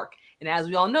in New York. And as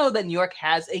we all know, that New York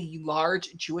has a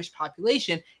large Jewish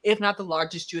population, if not the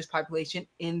largest Jewish population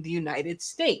in the United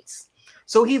States.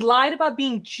 So he lied about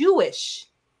being Jewish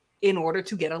in order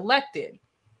to get elected.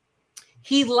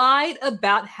 He lied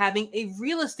about having a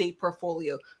real estate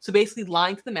portfolio. So basically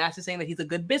lying to the masses, saying that he's a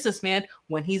good businessman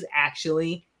when he's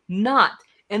actually not.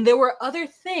 And there were other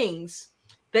things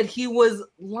that he was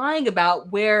lying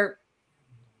about where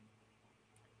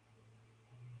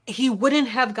he wouldn't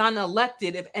have gotten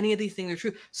elected if any of these things are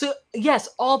true. So yes,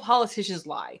 all politicians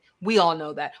lie. We all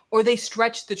know that. Or they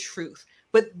stretch the truth.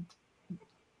 But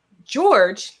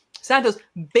George Santos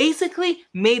basically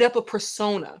made up a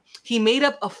persona. He made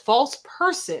up a false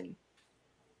person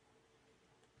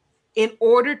in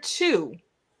order to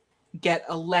get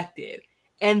elected.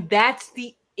 And that's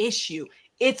the issue.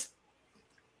 I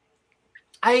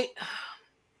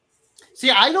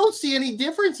don't see any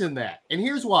difference in that. And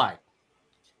here's why.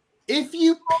 If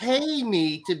you pay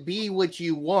me to be what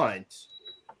you want,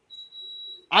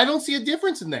 I don't see a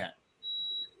difference in that.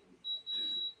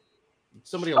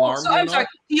 Somebody alarmed me. I'm sorry.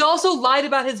 He also lied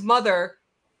about his mother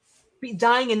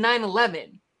dying in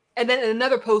 9/11. And then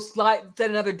another post said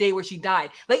another day where she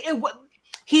died. Like,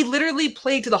 he literally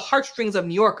played to the heartstrings of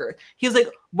New Yorkers. He was like,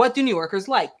 what do New Yorkers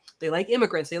like? They like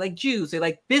immigrants. They like Jews. They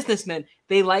like businessmen.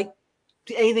 They like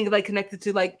anything like connected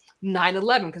to like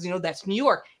 9/11 because, you know, that's New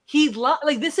York. He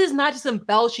like, this is not just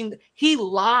embellishing. He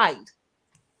lied.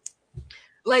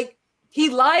 Like, he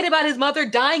lied about his mother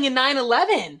dying in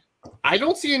 9/11. I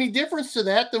don't see any difference to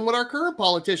that than what our current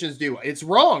politicians do. It's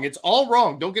wrong. It's all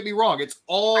wrong. Don't get me wrong. It's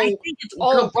all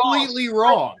completely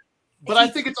wrong. But I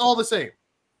think it's all the same.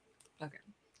 Okay.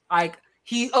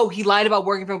 He lied about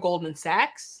working for Goldman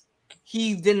Sachs.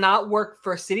 He did not work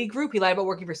for Citigroup. He lied about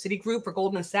working for Citigroup, for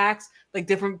Goldman Sachs, like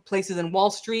different places in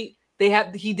Wall Street.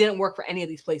 He didn't work for any of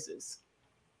these places.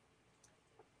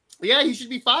 Yeah, he should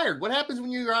be fired. What happens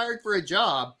when you're hired for a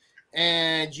job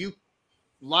and you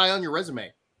lie on your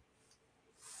resume?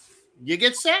 You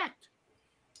get sacked.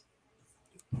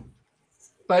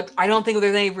 But I don't think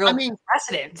there's any real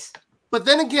precedent. But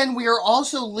then again, we are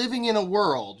also living in a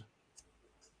world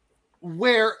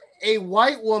where a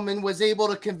white woman was able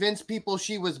to convince people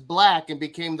she was black and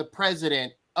became the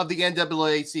president of the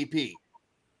NAACP.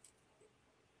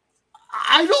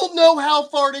 I don't know how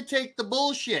far to take the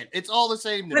bullshit. It's all the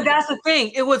same. But that's the thing.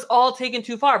 It was all taken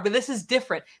too far. But this is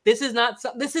different. This is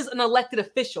an elected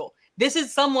official. This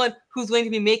is someone who's going to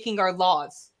be making our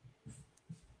laws.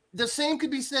 The same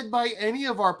could be said by any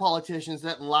of our politicians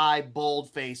that lie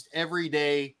bold-faced every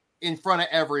day in front of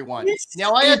everyone.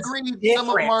 Now, I agree some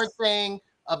of them aren't saying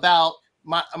about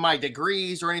my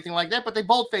degrees or anything like that, but they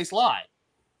bold-faced lie.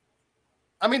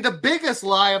 I mean, the biggest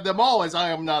lie of them all is I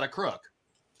am not a crook.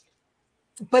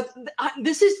 But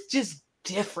this is just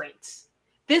different.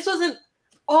 This wasn't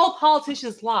all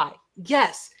politicians lie.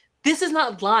 Yes, this is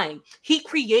not lying. He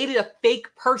created a fake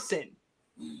person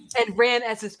and ran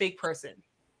as his fake person.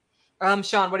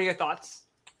 Sean, what are your thoughts?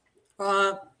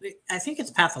 I think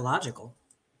it's pathological.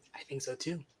 I think so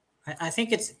too. I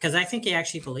think it's because I think he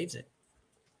actually believes it.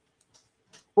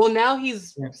 Well, now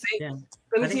he's saying. Yeah.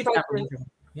 Let me see if I can.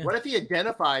 Yeah. What if he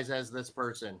identifies as this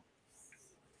person?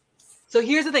 So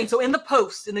here's the thing. So in the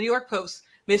New York Post,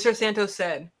 Mr. Santos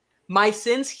said, "My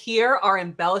sins here are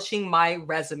embellishing my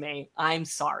resume. I'm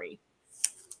sorry."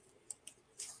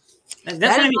 That's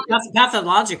what I mean.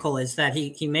 Pathological is that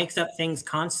he makes up things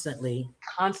constantly,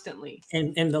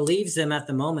 and believes them at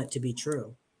the moment to be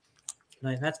true.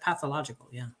 Like, that's pathological.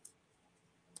 Yeah.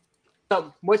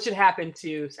 So what should happen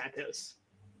to Santos?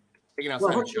 Taking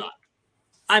outside a shot.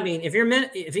 I mean,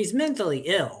 if he's mentally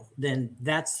ill, then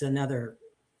that's an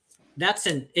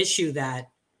issue that,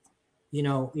 you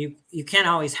know, you can't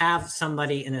always have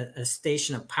somebody in a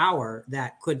station of power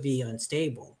that could be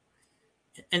unstable.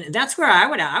 And that's where I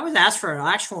would ask for an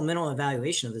actual mental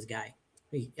evaluation of this guy.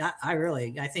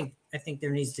 I think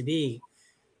there needs to be,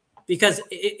 because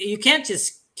you can't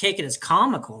just take it as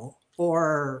comical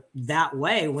or that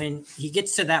way when he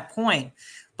gets to that point.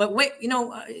 But wait, you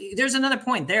know, there's another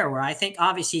point there where I think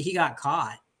obviously he got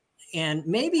caught, and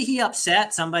maybe he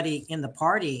upset somebody in the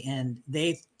party and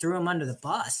they threw him under the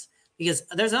bus, because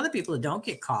there's other people that don't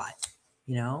get caught,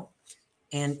 you know,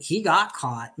 and he got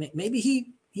caught. Maybe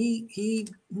he you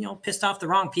know, pissed off the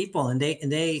wrong people and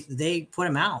they put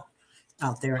him out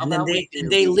there, and then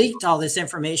they leaked all this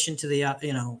information to the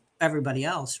you know, everybody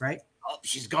else, right? Oh,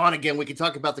 she's gone again. We can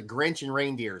talk about the Grinch and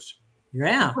reindeers.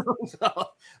 Yeah.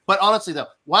 But honestly though,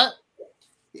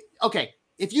 okay,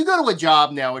 if you go to a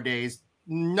job nowadays,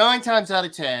 9 times out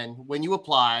of 10, when you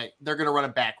apply, they're going to run a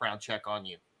background check on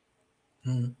you.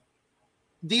 Mm-hmm.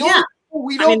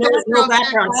 We don't no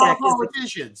background check.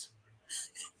 Politicians.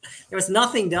 There was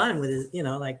nothing done with it, you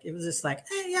know, like it was just like,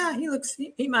 hey, yeah,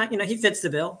 he might, you know, he fits the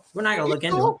bill. We're not going to look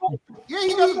into it. Yeah, he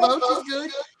got the vote. He's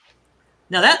good.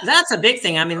 Now that's a big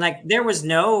thing. I mean, like, there was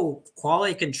no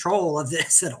quality control of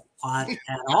this at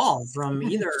all from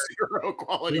either. Zero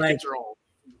quality control.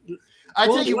 I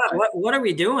tell you what are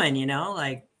we doing? You know,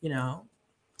 like, you know,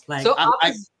 like, so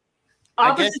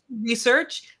opposition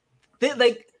research,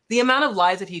 the amount of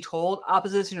lies that he told,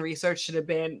 opposition research should have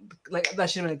been like, that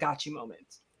should have been a gotcha moment.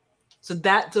 So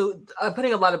I'm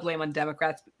putting a lot of blame on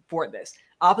Democrats for this.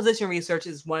 Opposition research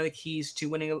is one of the keys to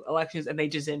winning elections, and they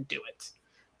just didn't do it.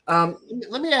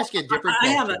 Let me ask you a different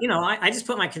question. I just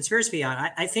put my conspiracy on.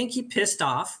 I think he pissed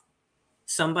off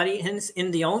somebody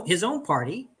in his own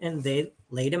party, and they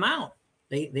laid him out.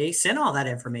 They send all that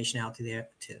information out to there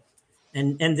too.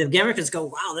 And the Democrats go,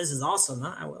 wow, this is awesome.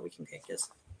 Huh? Well, we can take this.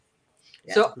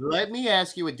 Yeah. So let me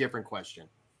ask you a different question.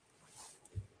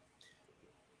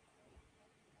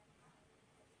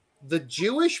 The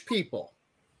Jewish people,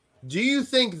 do you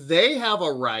think they have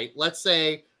a right? Let's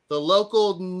say the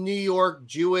local New York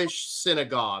Jewish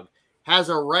synagogue has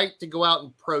a right to go out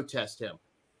and protest him.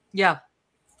 Yeah.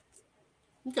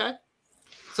 Okay.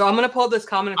 So I'm going to pull this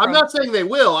comment. I'm not saying they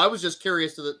will. I was just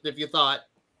curious if you thought.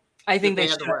 I think they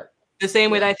should. The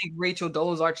same way that I think Rachel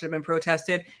Dolezal should have been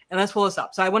protested. And let's pull this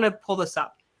up. So I want to pull this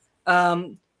up.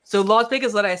 So Las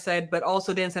Vegas, like I said, but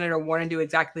also didn't Senator Warren do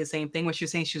exactly the same thing, which you're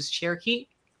saying she was Cherokee?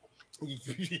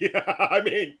 Yeah, I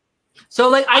mean. So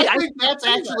like I think that's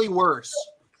actually worse.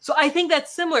 So I think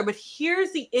that's similar, but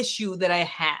here's the issue that I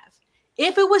have.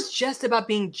 If it was just about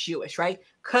being Jewish, right?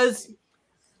 Because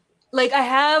like I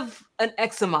have an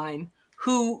ex of mine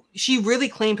who she really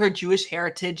claimed her Jewish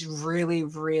heritage really,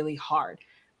 really hard.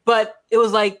 But it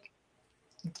was like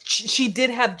she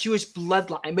did have Jewish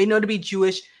bloodline. But you know, to be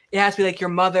Jewish, it has to be like your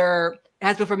mother, it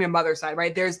has to be from your mother's side,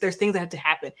 right? There's things that have to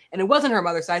happen. And it wasn't her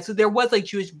mother's side. So there was like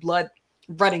Jewish blood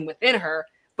running within her.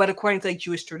 But according to like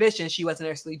Jewish tradition, she wasn't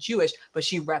necessarily Jewish, but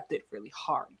she repped it really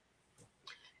hard.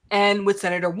 And with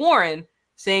Senator Warren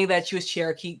saying that she was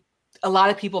Cherokee, a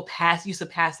lot of people used to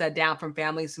pass that down from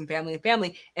family to family and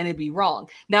family, and it'd be wrong.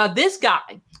 Now, this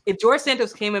guy, if George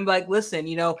Santos came and be like, listen,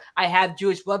 you know, I have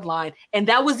Jewish bloodline, and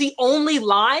that was the only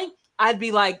lie, I'd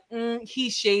be like,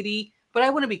 he's shady, but I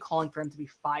wouldn't be calling for him to be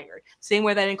fired. Same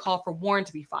way that I didn't call for Warren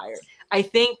to be fired. I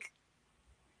think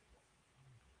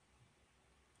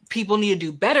people need to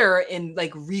do better in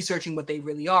like researching what they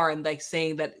really are and like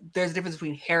saying that there's a difference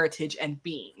between heritage and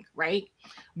being, right?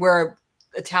 Where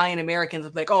Italian Americans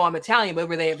are like, oh, I'm Italian, but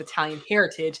where they have Italian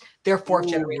heritage, they're fourth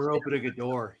generation. You're opening a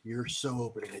door. You're so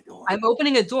opening a door. I'm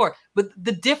opening a door. But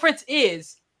the difference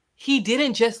is he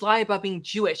didn't just lie about being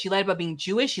Jewish. He lied about being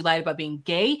Jewish. He lied about being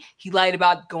gay. He lied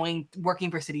about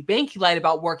working for Citibank. He lied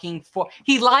about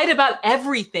he lied about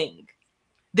everything.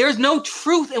 There's no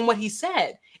truth in what he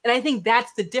said. And I think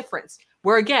that's the difference.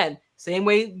 Where again, same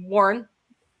way Warren,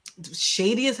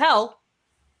 shady as hell,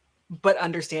 but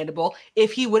understandable.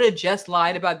 If he would have just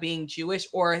lied about being Jewish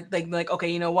or like, okay,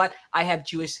 you know what? I have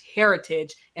Jewish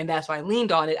heritage and that's why I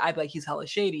leaned on it. I'd be like, he's hella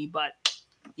shady, but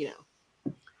you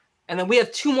know. And then we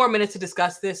have 2 more minutes to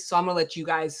discuss this. So I'm going to let you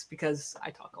guys, because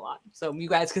I talk a lot. So you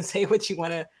guys can say what you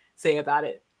want to say about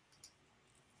it.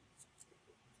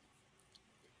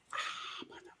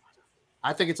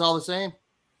 I think it's all the same.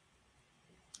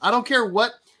 I don't care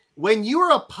what. When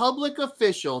you're a public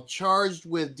official charged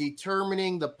with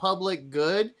determining the public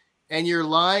good and you're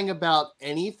lying about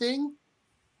anything,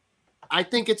 I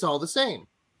think it's all the same.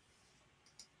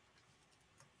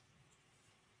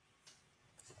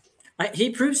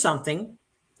 He proved something.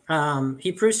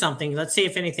 Let's see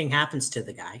if anything happens to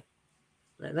the guy.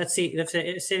 Let's see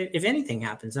if anything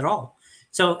happens at all.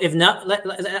 So if not,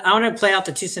 I want to play out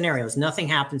the 2 scenarios. Nothing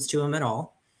happens to him at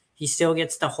all. He still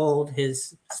gets to hold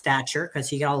his stature because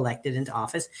he got elected into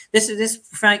office. This is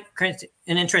an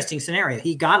interesting scenario.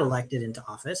 He got elected into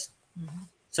office. Mm-hmm.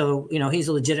 So, you know, he's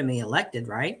legitimately elected,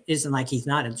 right? Isn't like he's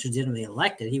not legitimately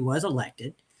elected. He was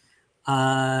elected.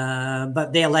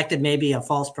 But they elected maybe a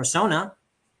false persona.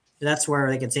 That's where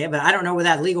they could say it. But I don't know where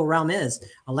that legal realm is.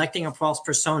 Electing a false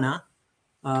persona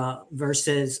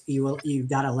versus you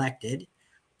got elected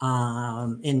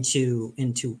into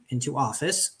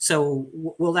office. So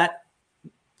will that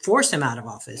force him out of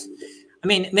office? I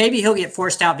mean, maybe he'll get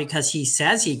forced out because he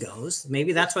says he goes.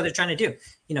 Maybe that's what they're trying to do.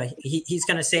 You know, he's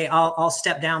going to say, I'll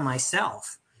step down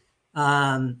myself.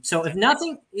 So if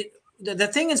nothing, the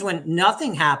thing is when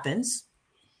nothing happens,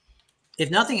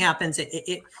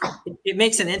 it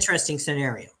makes an interesting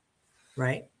scenario,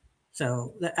 right?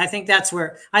 So I think that's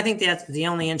the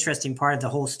only interesting part of the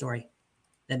whole story,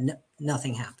 that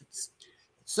nothing happens.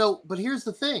 So, but here's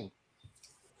the thing.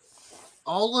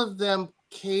 All of them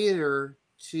cater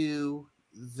to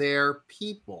their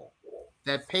people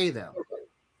that pay them.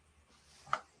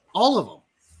 All of them.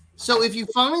 So if you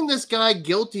find this guy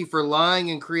guilty for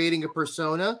lying and creating a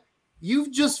persona,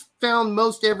 you've just found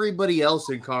most everybody else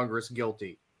in Congress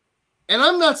guilty. And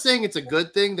I'm not saying it's a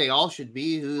good thing. They all should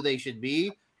be who they should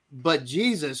be. But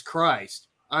Jesus Christ.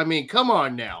 I mean, come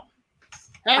on now.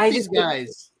 Half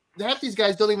these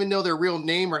guys don't even know their real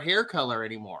name or hair color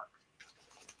anymore.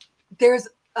 There's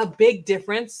a big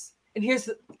difference. And here's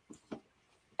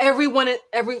every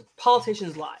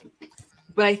politician's lying.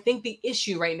 But I think the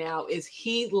issue right now is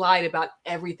he lied about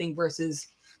everything versus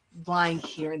lying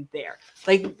here and there.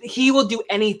 Like he will do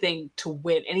anything to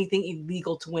win, anything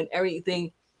illegal to win,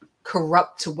 everything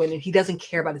corrupt to win, and he doesn't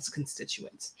care about his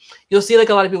constituents. You'll see like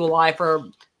a lot of people lie for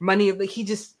money. Like he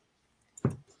just,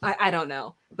 I don't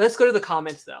know. But let's go to the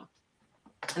comments though,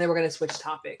 and then we're gonna switch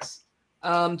topics.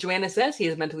 Joanna says he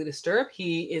is mentally disturbed.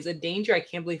 He is a danger. I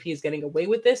can't believe he is getting away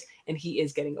with this, and he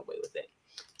is getting away with it.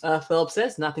 Philip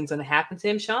says nothing's going to happen to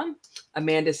him, Sean.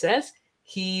 Amanda says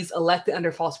he's elected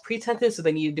under false pretenses, so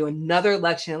they need to do another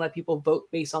election and let people vote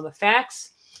based on the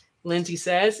facts. Lindsay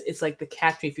says it's like the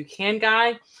catch me if you can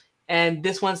guy. And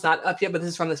this one's not up yet, but this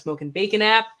is from the Smoke and Bacon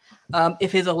app.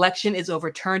 If his election is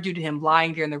overturned due to him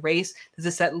lying during the race, does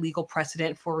this set legal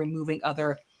precedent for removing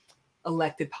other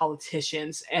elected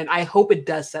politicians? And I hope it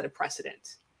does set a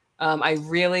precedent. I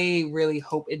really, really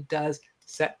hope it does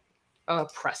set a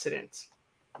precedent.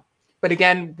 But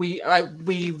again, we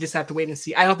just have to wait and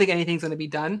see. I don't think anything's going to be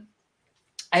done.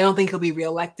 I don't think he'll be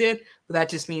reelected, but that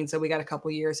just means that we got a couple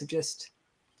years of just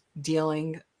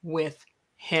dealing with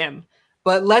him.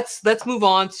 But let's move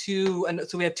on to, and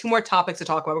so we have two more topics to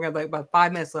talk about. We're going to have about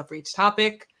 5 minutes left for each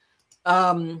topic.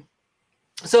 So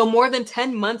more than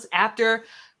 10 months after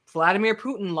Vladimir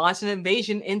Putin launched an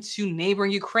invasion into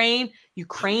neighboring Ukraine,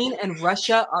 Ukraine and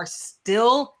Russia are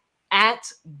still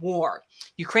at war.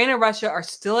 Ukraine and Russia are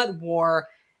still at war,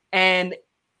 and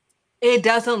it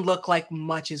doesn't look like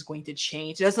much is going to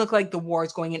change. It doesn't look like the war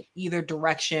is going in either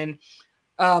direction.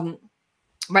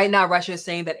 Right now, Russia is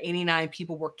saying that 89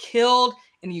 people were killed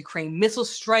in a Ukraine missile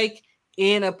strike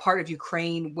in a part of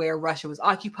Ukraine where Russia was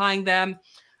occupying them.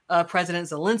 President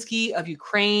Zelensky of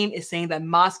Ukraine is saying that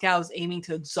Moscow is aiming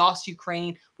to exhaust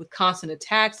Ukraine with constant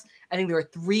attacks. I think there are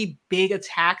 3 big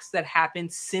attacks that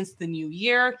happened since the new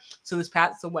year. So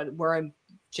we're on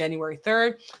January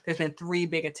 3rd. There's been 3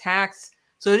 big attacks.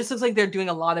 So this looks like they're doing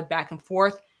a lot of back and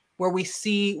forth, where we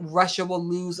see Russia will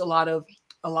lose a lot of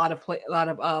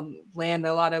land,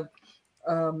 a lot of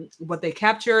what they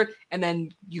captured, and then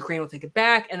Ukraine will take it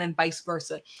back, and then vice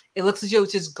versa. It looks as though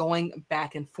it's just going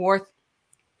back and forth.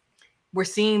 We're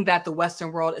seeing that the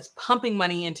Western world is pumping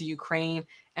money into Ukraine,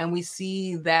 and we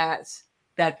see that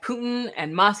Putin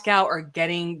and Moscow are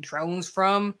getting drones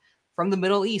from the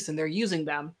Middle East, and they're using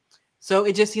them. So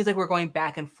it just seems like we're going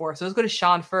back and forth. So let's go to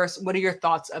Sean first. What are your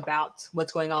thoughts about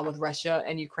what's going on with Russia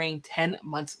and Ukraine 10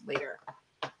 months later?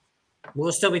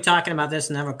 We'll still be talking about this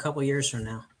in a couple years from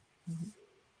now. Mm-hmm.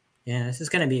 Yeah, this is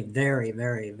going to be very,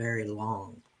 very, very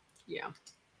long. Yeah.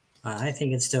 I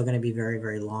think it's still going to be very,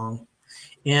 very long.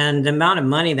 And the amount of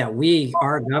money that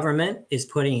our government is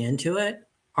putting into it,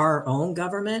 our own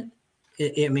government,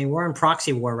 I mean, we're in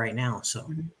proxy war right now. So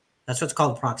that's what's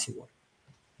called proxy war.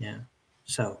 Yeah.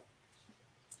 So.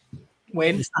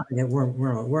 Wade?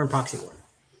 We're in proxy war.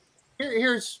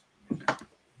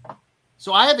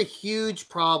 So I have a huge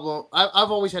problem.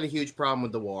 I've always had a huge problem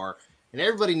with the war, and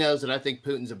everybody knows that I think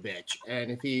Putin's a bitch.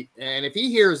 And if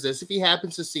he hears this, if he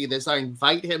happens to see this, I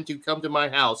invite him to come to my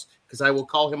house, because I will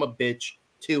call him a bitch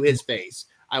to his face.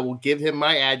 I will give him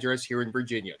my address here in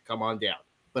Virginia. Come on down.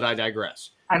 But I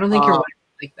digress. I don't think you're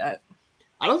like that.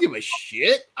 I don't give a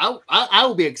shit. I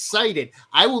will be excited.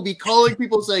 I will be calling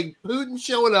people saying Putin's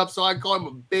showing up, so I call him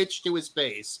a bitch to his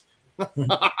face.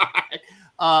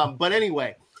 But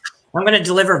anyway. I'm going to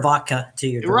deliver vodka to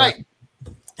you. Right.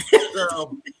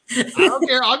 So, I don't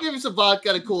care. I'll give you some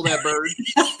vodka to cool that bird.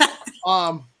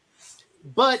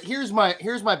 But here's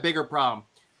my bigger problem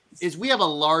is we have a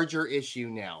larger issue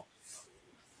now.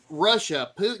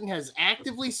 Russia, Putin has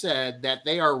actively said that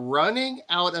they are running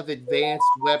out of advanced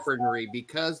weaponry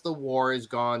because the war has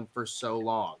gone for so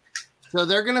long. So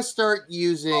they're going to start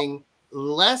using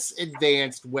less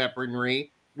advanced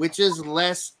weaponry, which is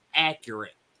less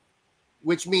accurate,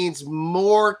 which means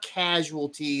more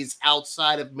casualties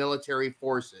outside of military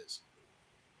forces,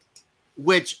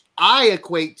 which I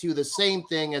equate to the same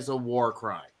thing as a war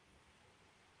crime.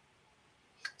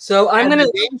 So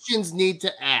nations need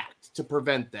to act to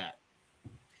prevent that.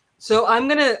 So I'm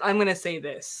gonna say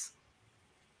this.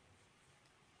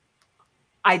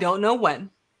 I don't know when.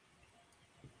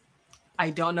 I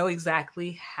don't know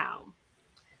exactly how,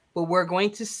 but we're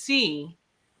going to see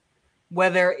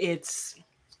whether it's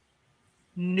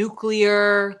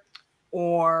nuclear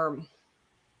or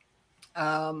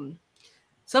some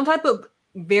type of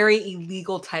very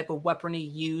illegal type of weaponry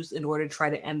used in order to try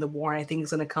to end the war. And I think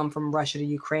it's going to come from Russia to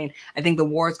Ukraine. I think the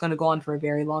war is going to go on for a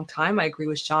very long time. I agree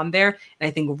with Sean there. And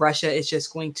I think Russia is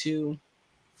just going to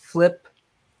flip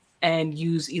and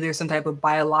use either some type of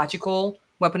biological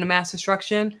weapon of mass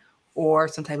destruction or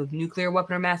some type of nuclear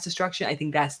weapon of mass destruction. I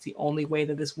think that's the only way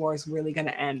that this war is really going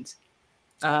to end.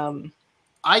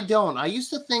 I don't. I used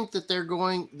to think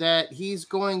that he's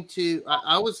going to,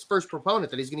 I was first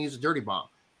proponent that he's going to use a dirty bomb.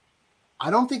 I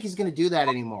don't think he's going to do that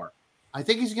anymore. I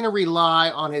think he's going to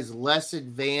rely on his less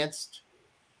advanced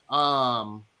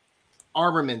armaments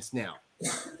now.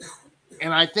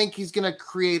 And I think he's going to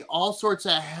create all sorts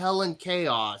of hell and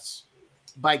chaos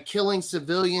by killing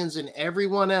civilians and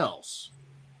everyone else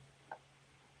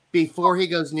before he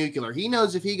goes nuclear. He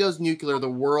knows if he goes nuclear, the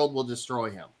world will destroy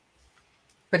him.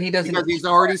 But he doesn't. Because he's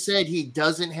already said he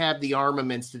doesn't have the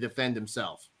armaments to defend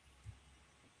himself.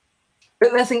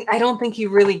 But listen, I don't think he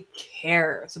really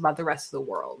cares about the rest of the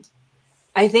world.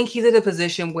 I think he's in a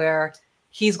position where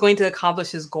he's going to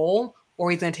accomplish his goal,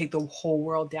 or he's going to take the whole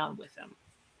world down with him,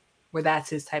 where that's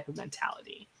his type of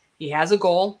mentality. He has a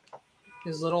goal.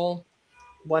 His little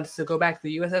wants to go back to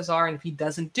the USSR, and if he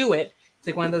doesn't do it, it's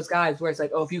like one of those guys where it's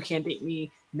like, oh, if you can't date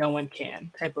me, no one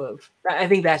can type of. I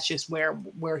think that's just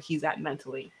where he's at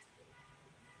mentally.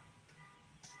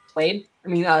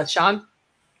 Sean?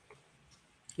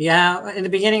 Yeah, in the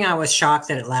beginning, I was shocked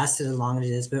that it lasted as long as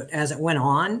it is, but as it went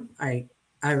on, I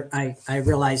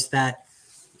realized that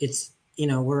it's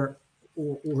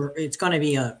it's going to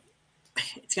be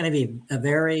a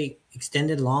very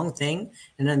extended, long thing,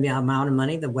 and then the amount of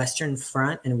money the Western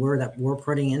Front and we're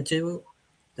putting into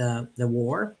the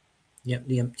war,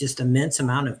 just immense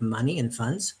amount of money and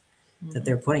funds that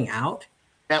they're putting out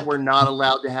that we're not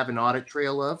allowed to have an audit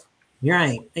trail of. You're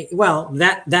right. Well,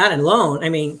 that alone, I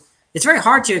mean, it's very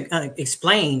hard to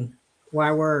explain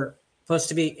why we're supposed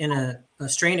to be in a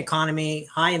strained economy,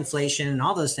 high inflation, and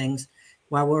all those things,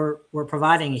 while we're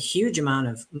providing a huge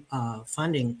amount of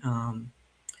funding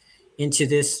into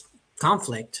this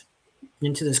conflict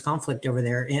over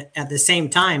there. At the same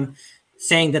time,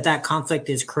 saying that conflict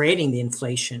is creating the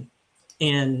inflation,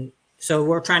 and so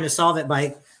we're trying to solve it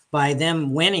by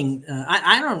them winning.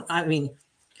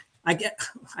 I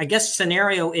guess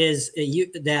scenario is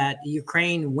that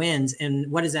Ukraine wins,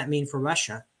 and what does that mean for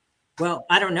Russia? Well,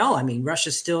 I don't know. I mean,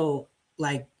 Russia's still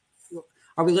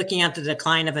are we looking at the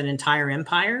decline of an entire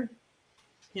empire?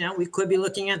 We could be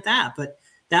looking at that, but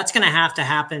that's going to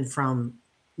happen from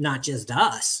not just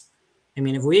us. I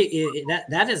mean, if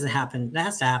that doesn't happen, that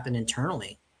has to happen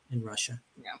internally in Russia.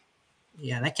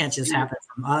 Yeah, that can't just happen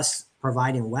from us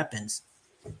providing weapons.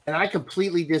 And I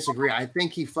completely disagree. I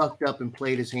think he fucked up and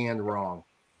played his hand wrong.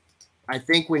 I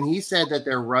think when he said that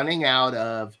they're running out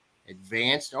of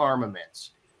advanced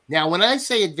armaments. Now, when I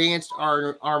say advanced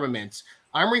armaments,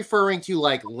 I'm referring to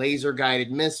like laser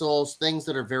guided missiles, things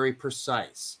that are very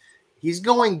precise. He's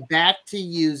going back to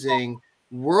using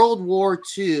World War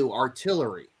II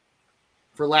artillery,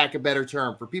 for lack of a better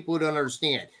term, for people who don't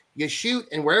understand. You shoot,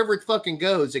 and wherever it fucking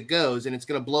goes, and it's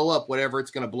going to blow up whatever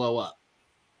it's going to blow up.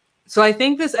 So I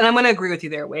think this, and I'm going to agree with you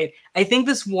there, Wade. I think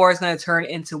this war is going to turn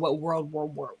into what World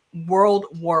War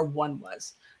I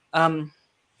was.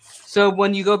 So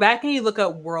when you go back and you look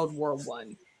at World War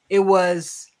I, it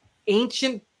was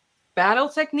ancient battle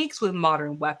techniques with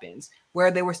modern weapons,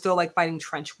 where they were still like fighting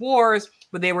trench wars,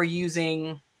 but they were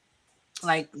using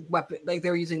they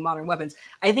were using modern weapons.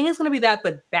 I think it's going to be that,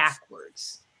 but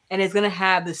backwards, and it's going to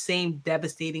have the same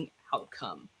devastating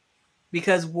outcome.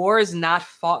 Because war is not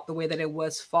fought the way that it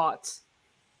was fought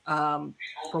for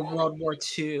World War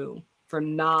II, for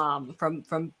Nam,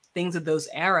 from things of those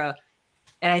era.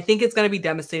 And I think it's going to be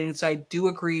devastating. So I do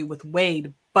agree with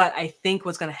Wade. But I think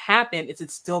what's going to happen is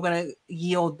it's still going to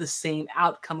yield the same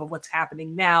outcome of what's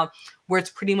happening now, where it's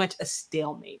pretty much a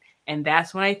stalemate. And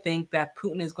that's when I think that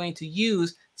Putin is going to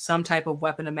use some type of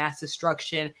weapon of mass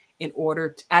destruction in order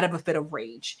to, out of a fit of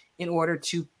rage, in order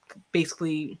to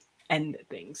basically end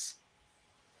things.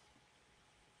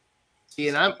 See,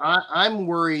 and I'm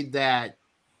worried that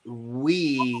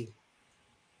we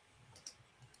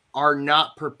are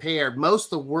not prepared. Most of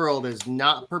the world is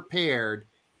not prepared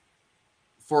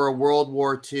for a World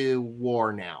War II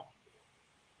war now.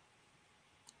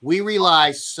 We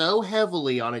rely so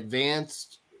heavily on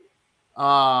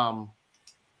on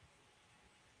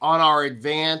our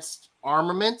advanced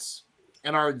armaments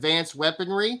and our advanced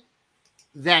weaponry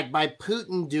that by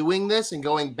Putin doing this and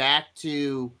going back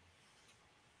to,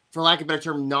 for lack of a better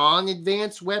term,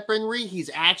 non-advanced weaponry, he's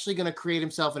actually going to create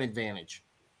himself an advantage.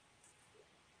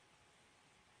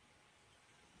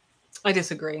 I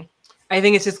disagree. I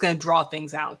think it's just going to draw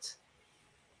things out.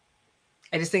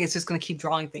 I just think it's just going to keep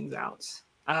drawing things out.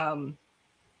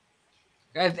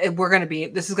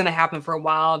 This is going to happen for a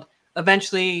while.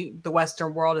 Eventually, the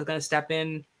Western world is going to step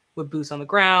in with boots on the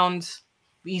ground.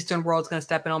 The Eastern world is going to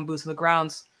step in on boots on the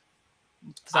grounds.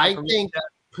 I think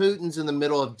Putin's in the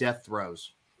middle of death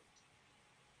throes.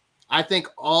 I think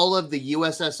all of the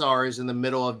USSR is in the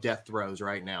middle of death throes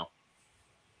right now.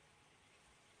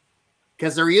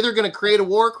 Because they're either going to create a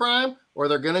war crime or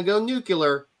they're going to go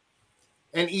nuclear,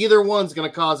 and either one's going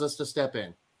to cause us to step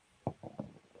in.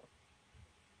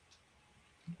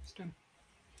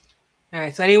 All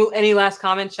right. So any last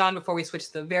comments, Sean, before we switch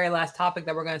to the very last topic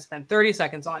that we're going to spend 30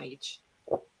 seconds on each?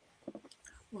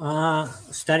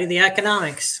 Study the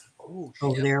economics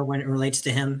over Yep. there when it relates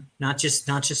to him, not just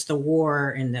the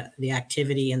war and the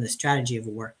activity and the strategy of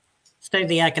war. Study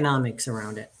the economics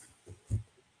around it.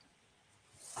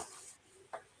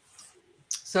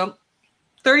 So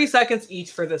 30 seconds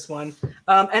each for this one.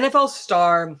 NFL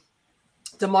star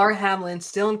Damar Hamlin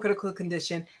still in critical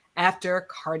condition after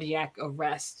cardiac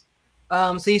arrest.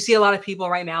 So you see a lot of people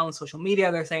right now on social media,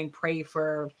 they're saying pray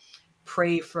for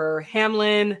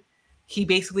Hamlin. He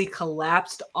basically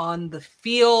collapsed on the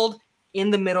field in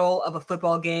the middle of a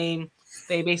football game.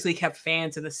 They basically kept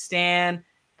fans in the stand.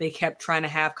 They kept trying to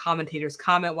have commentators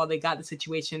comment while they got the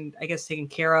situation, I guess, taken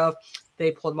care of.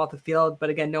 They pulled him off the field, but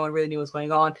again, no one really knew what was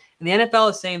going on. And the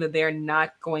NFL is saying that they're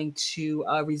not going to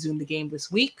resume the game this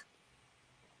week.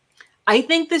 I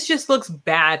think this just looks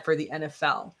bad for the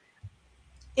NFL.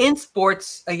 In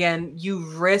sports, again, you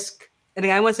risk, and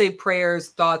again, I want to say prayers,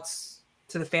 thoughts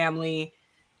to the family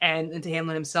and to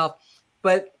Hamlin himself.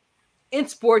 But in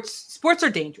sports are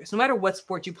dangerous. No matter what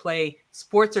sport you play,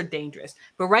 sports are dangerous.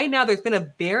 But right now, there's been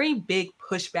a very big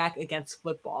pushback against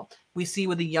football. We see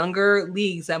with the younger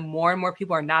leagues that more and more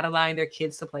people are not allowing their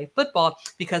kids to play football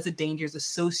because of dangers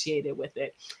associated with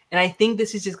it. And I think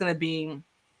this is going to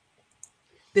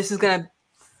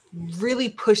really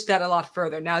push that a lot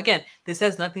further. Now, again, this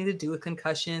has nothing to do with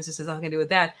concussions. This has nothing to do with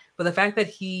that. But the fact that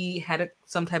he had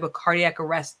some type of cardiac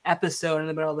arrest episode in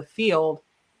the middle of the field,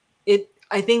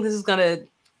 I think this is going to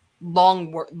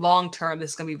long term.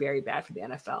 This is going to be very bad for the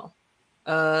NFL.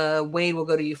 Wade, we'll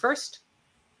go to you first.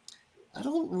 I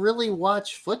don't really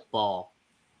watch football,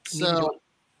 so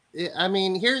I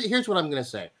mean, here's what I'm going to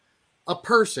say: a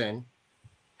person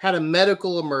had a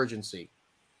medical emergency,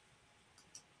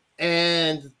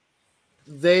 and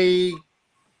they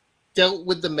dealt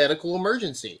with the medical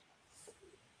emergency.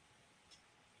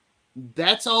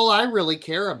 That's all I really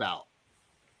care about.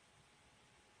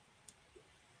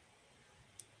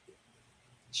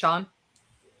 Sean?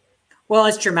 Well,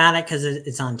 it's dramatic because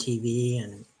it's on TV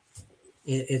and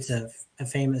it's a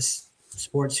famous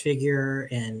sports figure,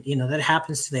 and that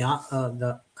happens to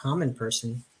the common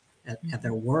person at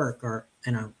their work or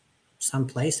in some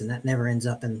place, and that never ends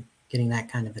up in getting that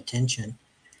kind of attention.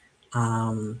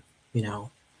 So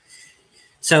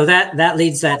that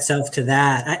leads that self to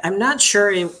that. I'm not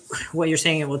sure what you're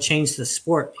saying. It will change the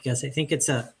sport because I think it's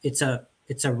a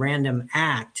random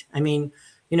act. I mean,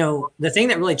 the thing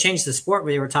that really changed the sport,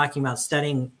 we were talking about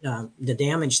studying the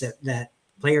damage that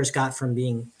players got from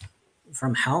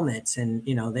helmets, and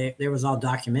there was all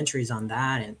documentaries on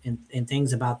that and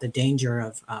things about the danger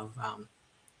of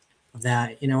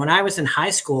that. When I was in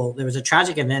high school, there was a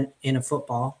tragic event in a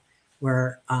football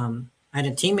where I had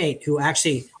a teammate who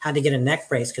actually had to get a neck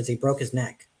brace because he broke his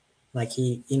neck. Like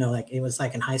like it was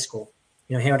like in high school.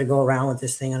 He had to go around with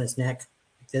this thing on his neck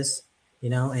like this,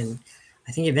 and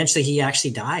I think eventually he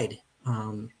actually died.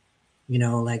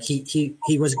 Like he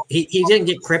didn't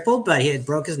get crippled, but he had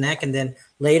broke his neck, and then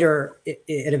later it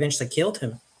eventually killed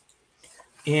him.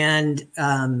 And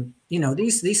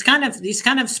these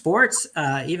kind of sports,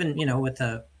 even with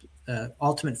the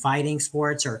ultimate fighting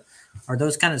sports or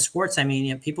those kind of sports, I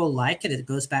mean, people like it. It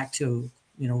goes back to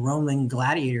Roman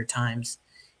gladiator times,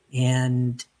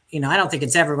 and I don't think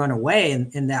it's ever going away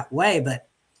in that way, but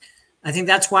I think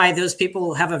that's why those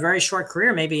people have a very short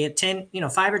career, maybe at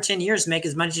 5 or 10 years, make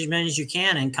as much as you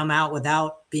can and come out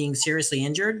without being seriously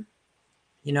injured.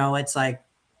 It's like,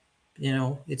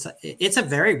 it's a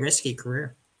very risky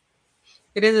career.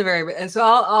 It is and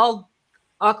so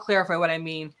I'll clarify what I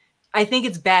mean. I think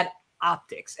it's bad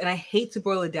optics, and I hate to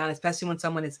boil it down, especially when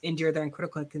someone is injured, they're in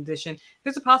critical condition.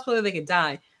 There's a possibility they could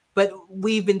die, but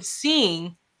we've been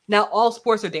seeing now all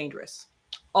sports are dangerous.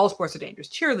 All sports are dangerous.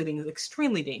 Cheerleading is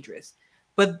extremely dangerous.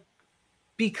 But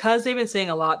because they've been saying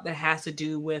a lot that has to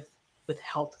do with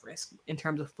health risk in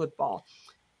terms of football,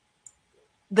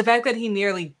 the fact that he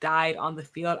nearly died on the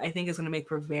field, I think is going to make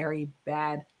for very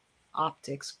bad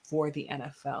optics for the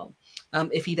NFL.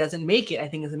 If he doesn't make it, I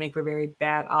think it's going to make for very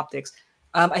bad optics.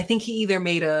 I think he either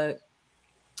made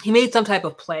some type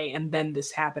of play and then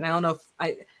this happened. I don't know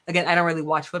I don't really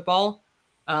watch football.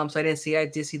 So I did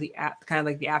see the kind of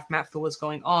like the aftermath of what's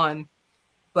going on,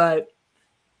 but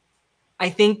I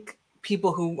think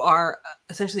people who are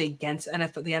essentially against the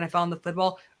NFL and the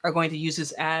football are going to use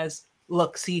this as,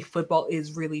 look, see, football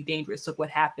is really dangerous. Look what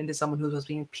happened to someone who was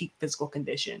being in peak physical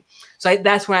condition. So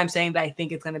that's why I'm saying that I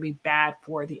think it's going to be bad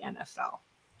for the NFL.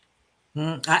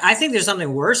 I think there's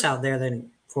something worse out there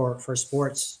than for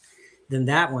sports than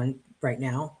that one right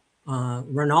now.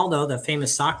 Ronaldo, the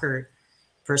famous soccer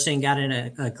person got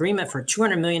an agreement for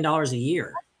 $200 million a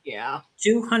year. Yeah.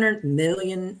 $200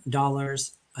 million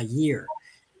a year.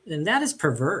 And that is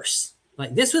perverse.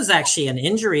 Like, this was actually an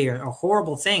injury or a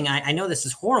horrible thing. I know this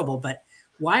is horrible, but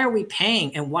why are we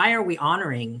paying and why are we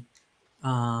honoring?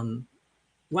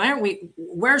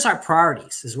 Where's our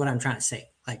priorities is what I'm trying to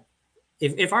say. Like,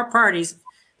 if our priorities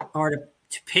are to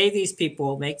pay these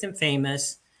people, make them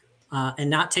famous, and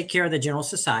not take care of the general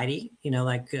society,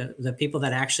 like the people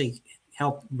that actually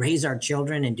help raise our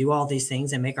children and do all these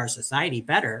things and make our society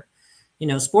better.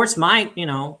 Sports might,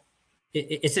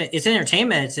 it's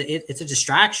entertainment. It's a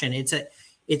distraction.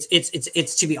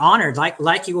 It's to be honored,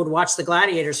 like you would watch the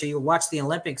gladiators, or you would watch the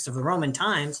Olympics of the Roman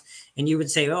times, and you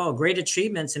would say, "Oh, great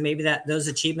achievements," and maybe those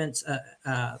achievements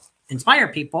inspire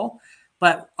people.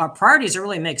 But our priorities are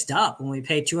really mixed up when we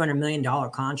pay $200 million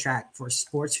contract for a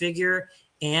sports figure,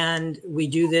 and we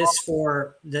do this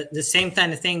for the same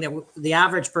kind of thing that the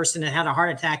average person that had a heart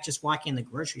attack just walking in the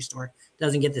grocery store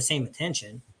doesn't get the same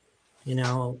attention.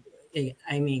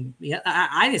 I mean,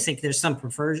 I just think there's some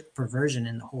perversion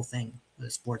in the whole thing.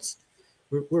 The sports,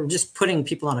 we're just putting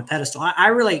people on a pedestal. I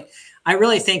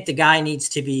really think the guy needs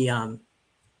to be,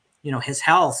 his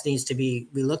health needs to be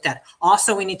looked at.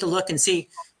 Also, we need to look and see,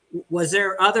 was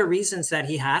there other reasons that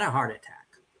he had a heart attack?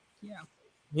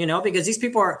 Yeah, because these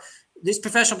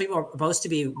professional people are supposed to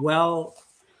be well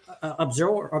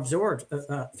absorbed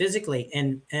physically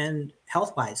and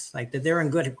health wise, like that they're in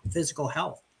good physical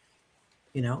health.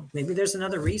 Maybe there's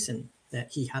another reason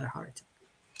that he had a heart attack.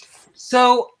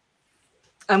 So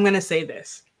I'm going to say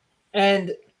this,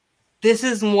 and this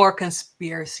is more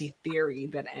conspiracy theory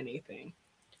than anything.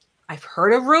 I've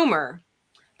heard a rumor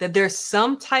that there's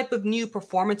some type of new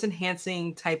performance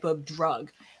enhancing type of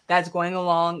drug that's going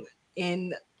along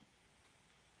in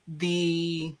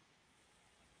the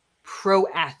pro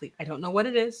athlete. I don't know what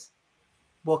it is.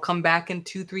 We'll come back in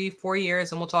 2, 3, 4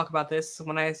 years and we'll talk about this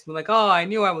when I be like, oh, I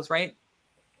knew I was right.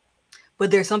 But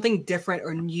there's something different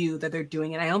or new that they're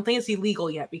doing. And I don't think it's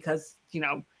illegal yet because,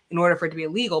 in order for it to be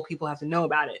illegal, people have to know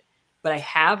about it. But I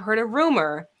have heard a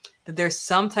rumor that there's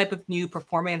some type of new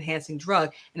performance enhancing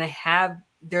drug. And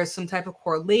there's some type of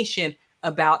correlation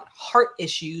about heart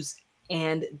issues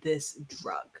and this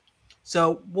drug.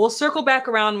 So we'll circle back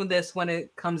around with this when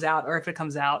it comes out, or if it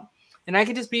comes out. And I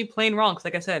could just be plain wrong. Because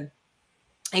like I said,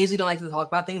 I usually don't like to talk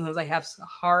about things unless I have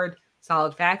hard,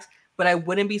 solid facts. But I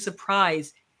wouldn't be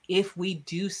surprised if we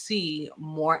do see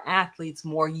more athletes,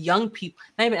 more young people,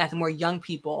 not even athletes, more young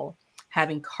people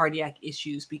having cardiac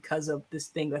issues because of this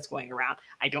thing that's going around.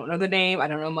 I don't know the name. I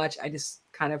don't know much. I just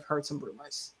kind of heard some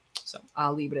rumors. So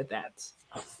I'll leave it at that.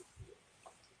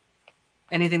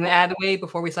 Anything to add, Wade,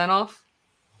 before we sign off?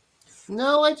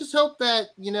 No, I just hope that,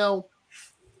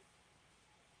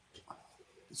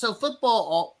 so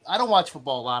football, I don't watch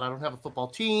football a lot. I don't have a football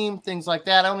team, things like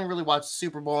that. I only really watch the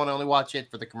Super Bowl and I only watch it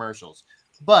for the commercials.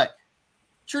 But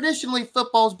traditionally,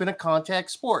 football's been a contact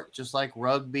sport, just like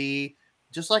rugby,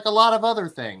 just like a lot of other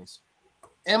things.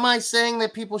 Am I saying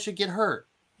that people should get hurt?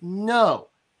 No.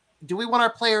 Do we want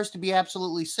our players to be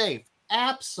absolutely safe?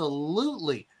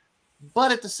 Absolutely.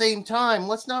 But at the same time,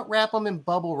 let's not wrap them in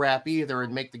bubble wrap either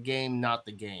and make the game not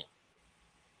the game.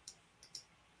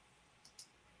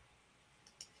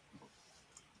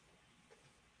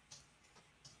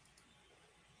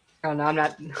 Oh no, I'm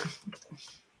not.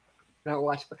 Not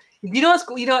watch. You know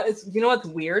what's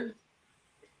weird?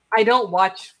 I don't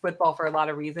watch football for a lot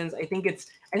of reasons. I think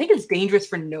it's dangerous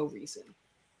for no reason.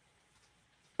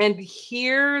 And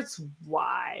here's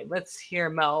why. Let's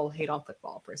hear Mel hate on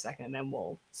football for a second, and then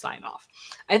we'll sign off.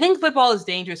 I think football is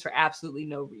dangerous for absolutely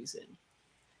no reason.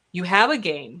 You have a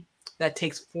game that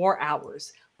takes 4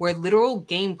 hours, where literal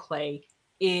gameplay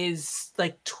is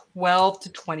like 12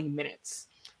 to 20 minutes.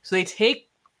 So they take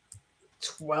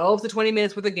 12 to 20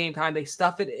 minutes worth of game time. They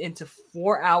stuff it into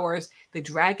 4 hours. They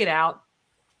drag it out.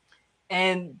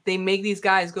 And they make these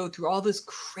guys go through all this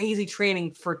crazy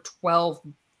training for 12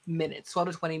 minutes, 12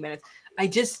 to 20 minutes. I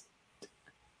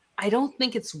don't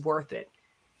think it's worth it.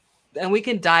 And we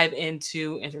can dive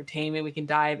into entertainment. We can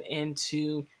dive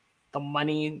into the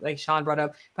money, like Sean brought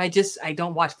up. But I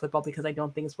don't watch football because I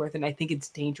don't think it's worth it. And I think it's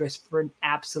dangerous for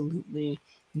absolutely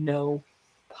no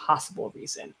possible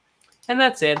reason. And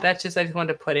that's it. I just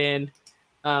wanted to put in.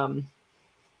 What's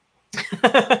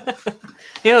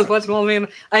going on?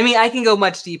 I mean, I can go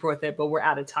much deeper with it, but we're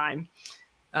out of time.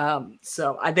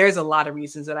 So there's a lot of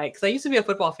reasons because I used to be a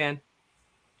football fan,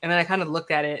 and then I kind of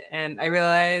looked at it and I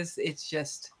realized it's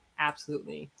just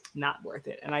absolutely not worth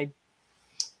it. And I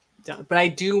don't. But I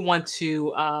do want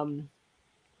to.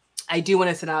 I do want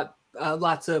to send out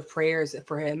lots of prayers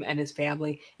for him and his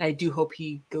family, and I do hope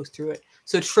he goes through it.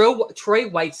 So Troy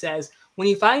White says, when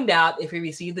you find out if you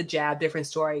received the jab, different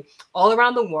story. All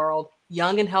around the world,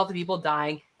 young and healthy people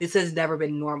dying. This has never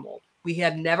been normal. We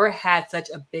have never had such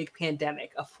a big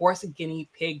pandemic, a forced guinea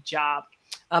pig job.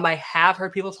 I have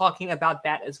heard people talking about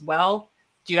that as well.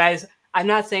 Do you guys? I'm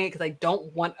not saying it because I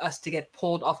don't want us to get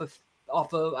pulled off of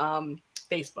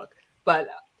Facebook, but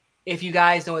if you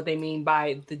guys know what they mean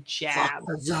by the jab,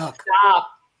 stop.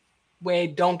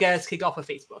 Wait, don't get us kicked off of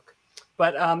Facebook.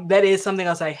 But that is something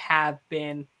else I have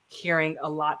been hearing a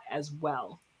lot as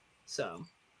well. So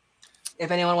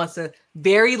if anyone wants to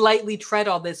very lightly tread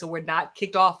all this so we're not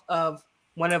kicked off of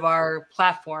one of our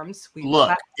platforms.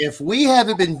 If we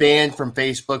haven't been banned from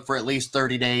Facebook for at least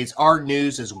 30 days, our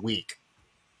news is weak.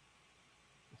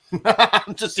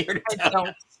 I'm just here to tell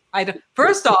you. I don't.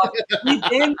 First off,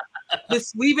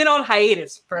 we've been on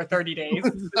hiatus for 30 days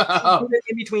in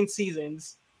between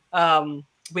seasons.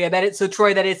 We have edit. So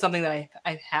Troy, that is something that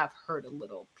I have heard a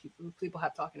little people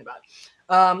have talking about.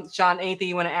 Sean, anything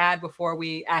you want to add before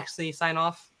we actually sign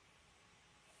off?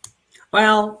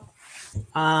 Well,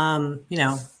 I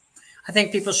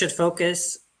think people should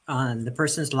focus on the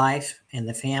person's life and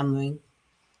the family,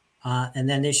 and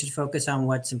then they should focus on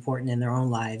what's important in their own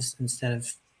lives instead of,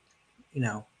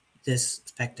 this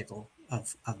spectacle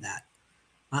of that.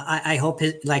 I hope,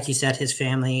 like you said, his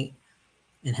family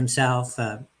and himself,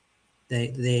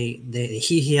 he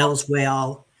heals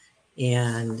well,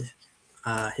 and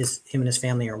him and his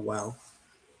family are well.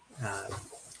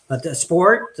 But the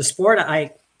sport,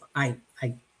 I'm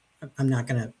not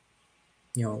gonna,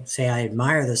 say I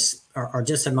admire this or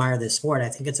just admire this sport. I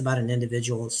think it's about an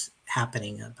individual's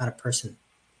happening, about a person.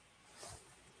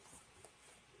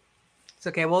 It's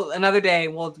okay. Well, another day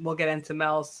we'll get into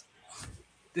Mel's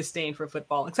disdain for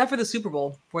football, except for the Super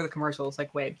Bowl for the commercials.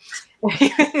 Like, wait. All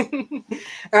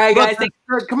right, guys.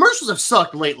 Commercials have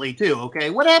sucked lately too.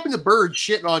 Okay, what happened to birds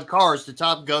shitting on cars to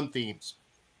Top Gun themes?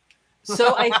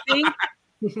 So I think,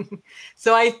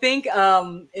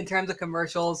 in terms of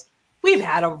commercials, we've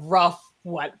had a rough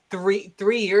 3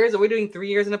 years. Are we doing 3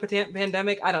 years in a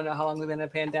pandemic? I don't know how long we've been in a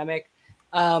pandemic.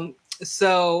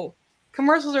 So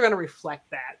commercials are going to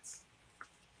reflect that.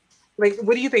 Like,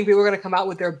 what do you think? People are going to come out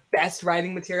with their best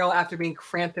writing material after being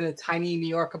cramped in a tiny New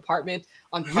York apartment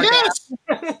on Park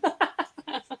Ave?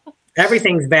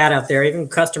 Everything's bad out there. Even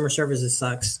customer services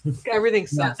sucks. Everything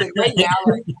sucks. Like right now,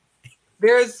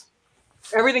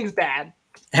 everything's bad.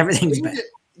 Everything's bad.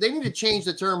 They need to change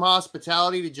the term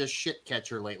hospitality to just shit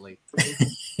catcher lately.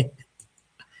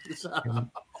 It's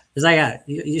like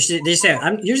they say,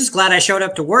 you're just glad I showed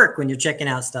up to work when you're checking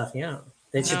out stuff.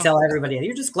 They should tell everybody,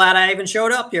 you're just glad I even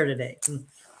showed up here today.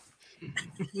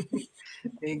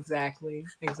 Exactly.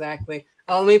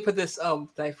 Let me put this. Oh,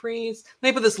 did I freeze? Let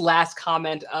me put this last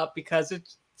comment up because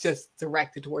it's just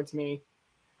directed towards me.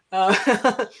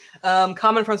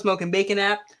 Comment from Smoking Bacon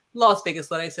app. Las Vegas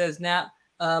Leti says, Nat,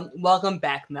 welcome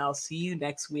back, Mel. See you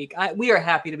next week. We are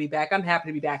happy to be back. I'm happy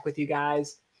to be back with you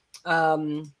guys.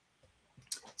 So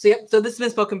this has been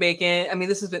Smoking Bacon. I mean,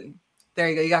 this has been, there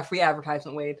you go. You got free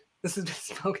advertisement, Wade. This has been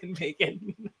Smoking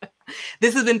Bacon.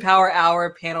 This has been Power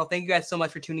Hour panel. Thank you guys so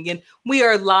much for tuning in. We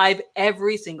are live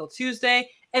every single Tuesday.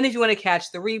 And if you want to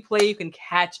catch the replay, you can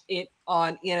catch it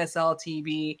on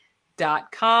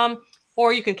ENSLTV.com,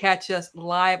 or you can catch us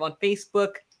live on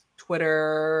Facebook,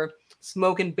 Twitter,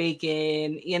 Smoking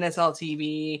Bacon, ENSL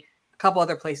TV, a couple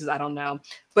other places, I don't know.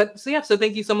 But so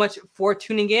thank you so much for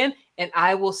tuning in, and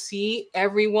I will see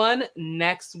everyone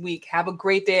next week. Have a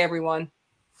great day, everyone.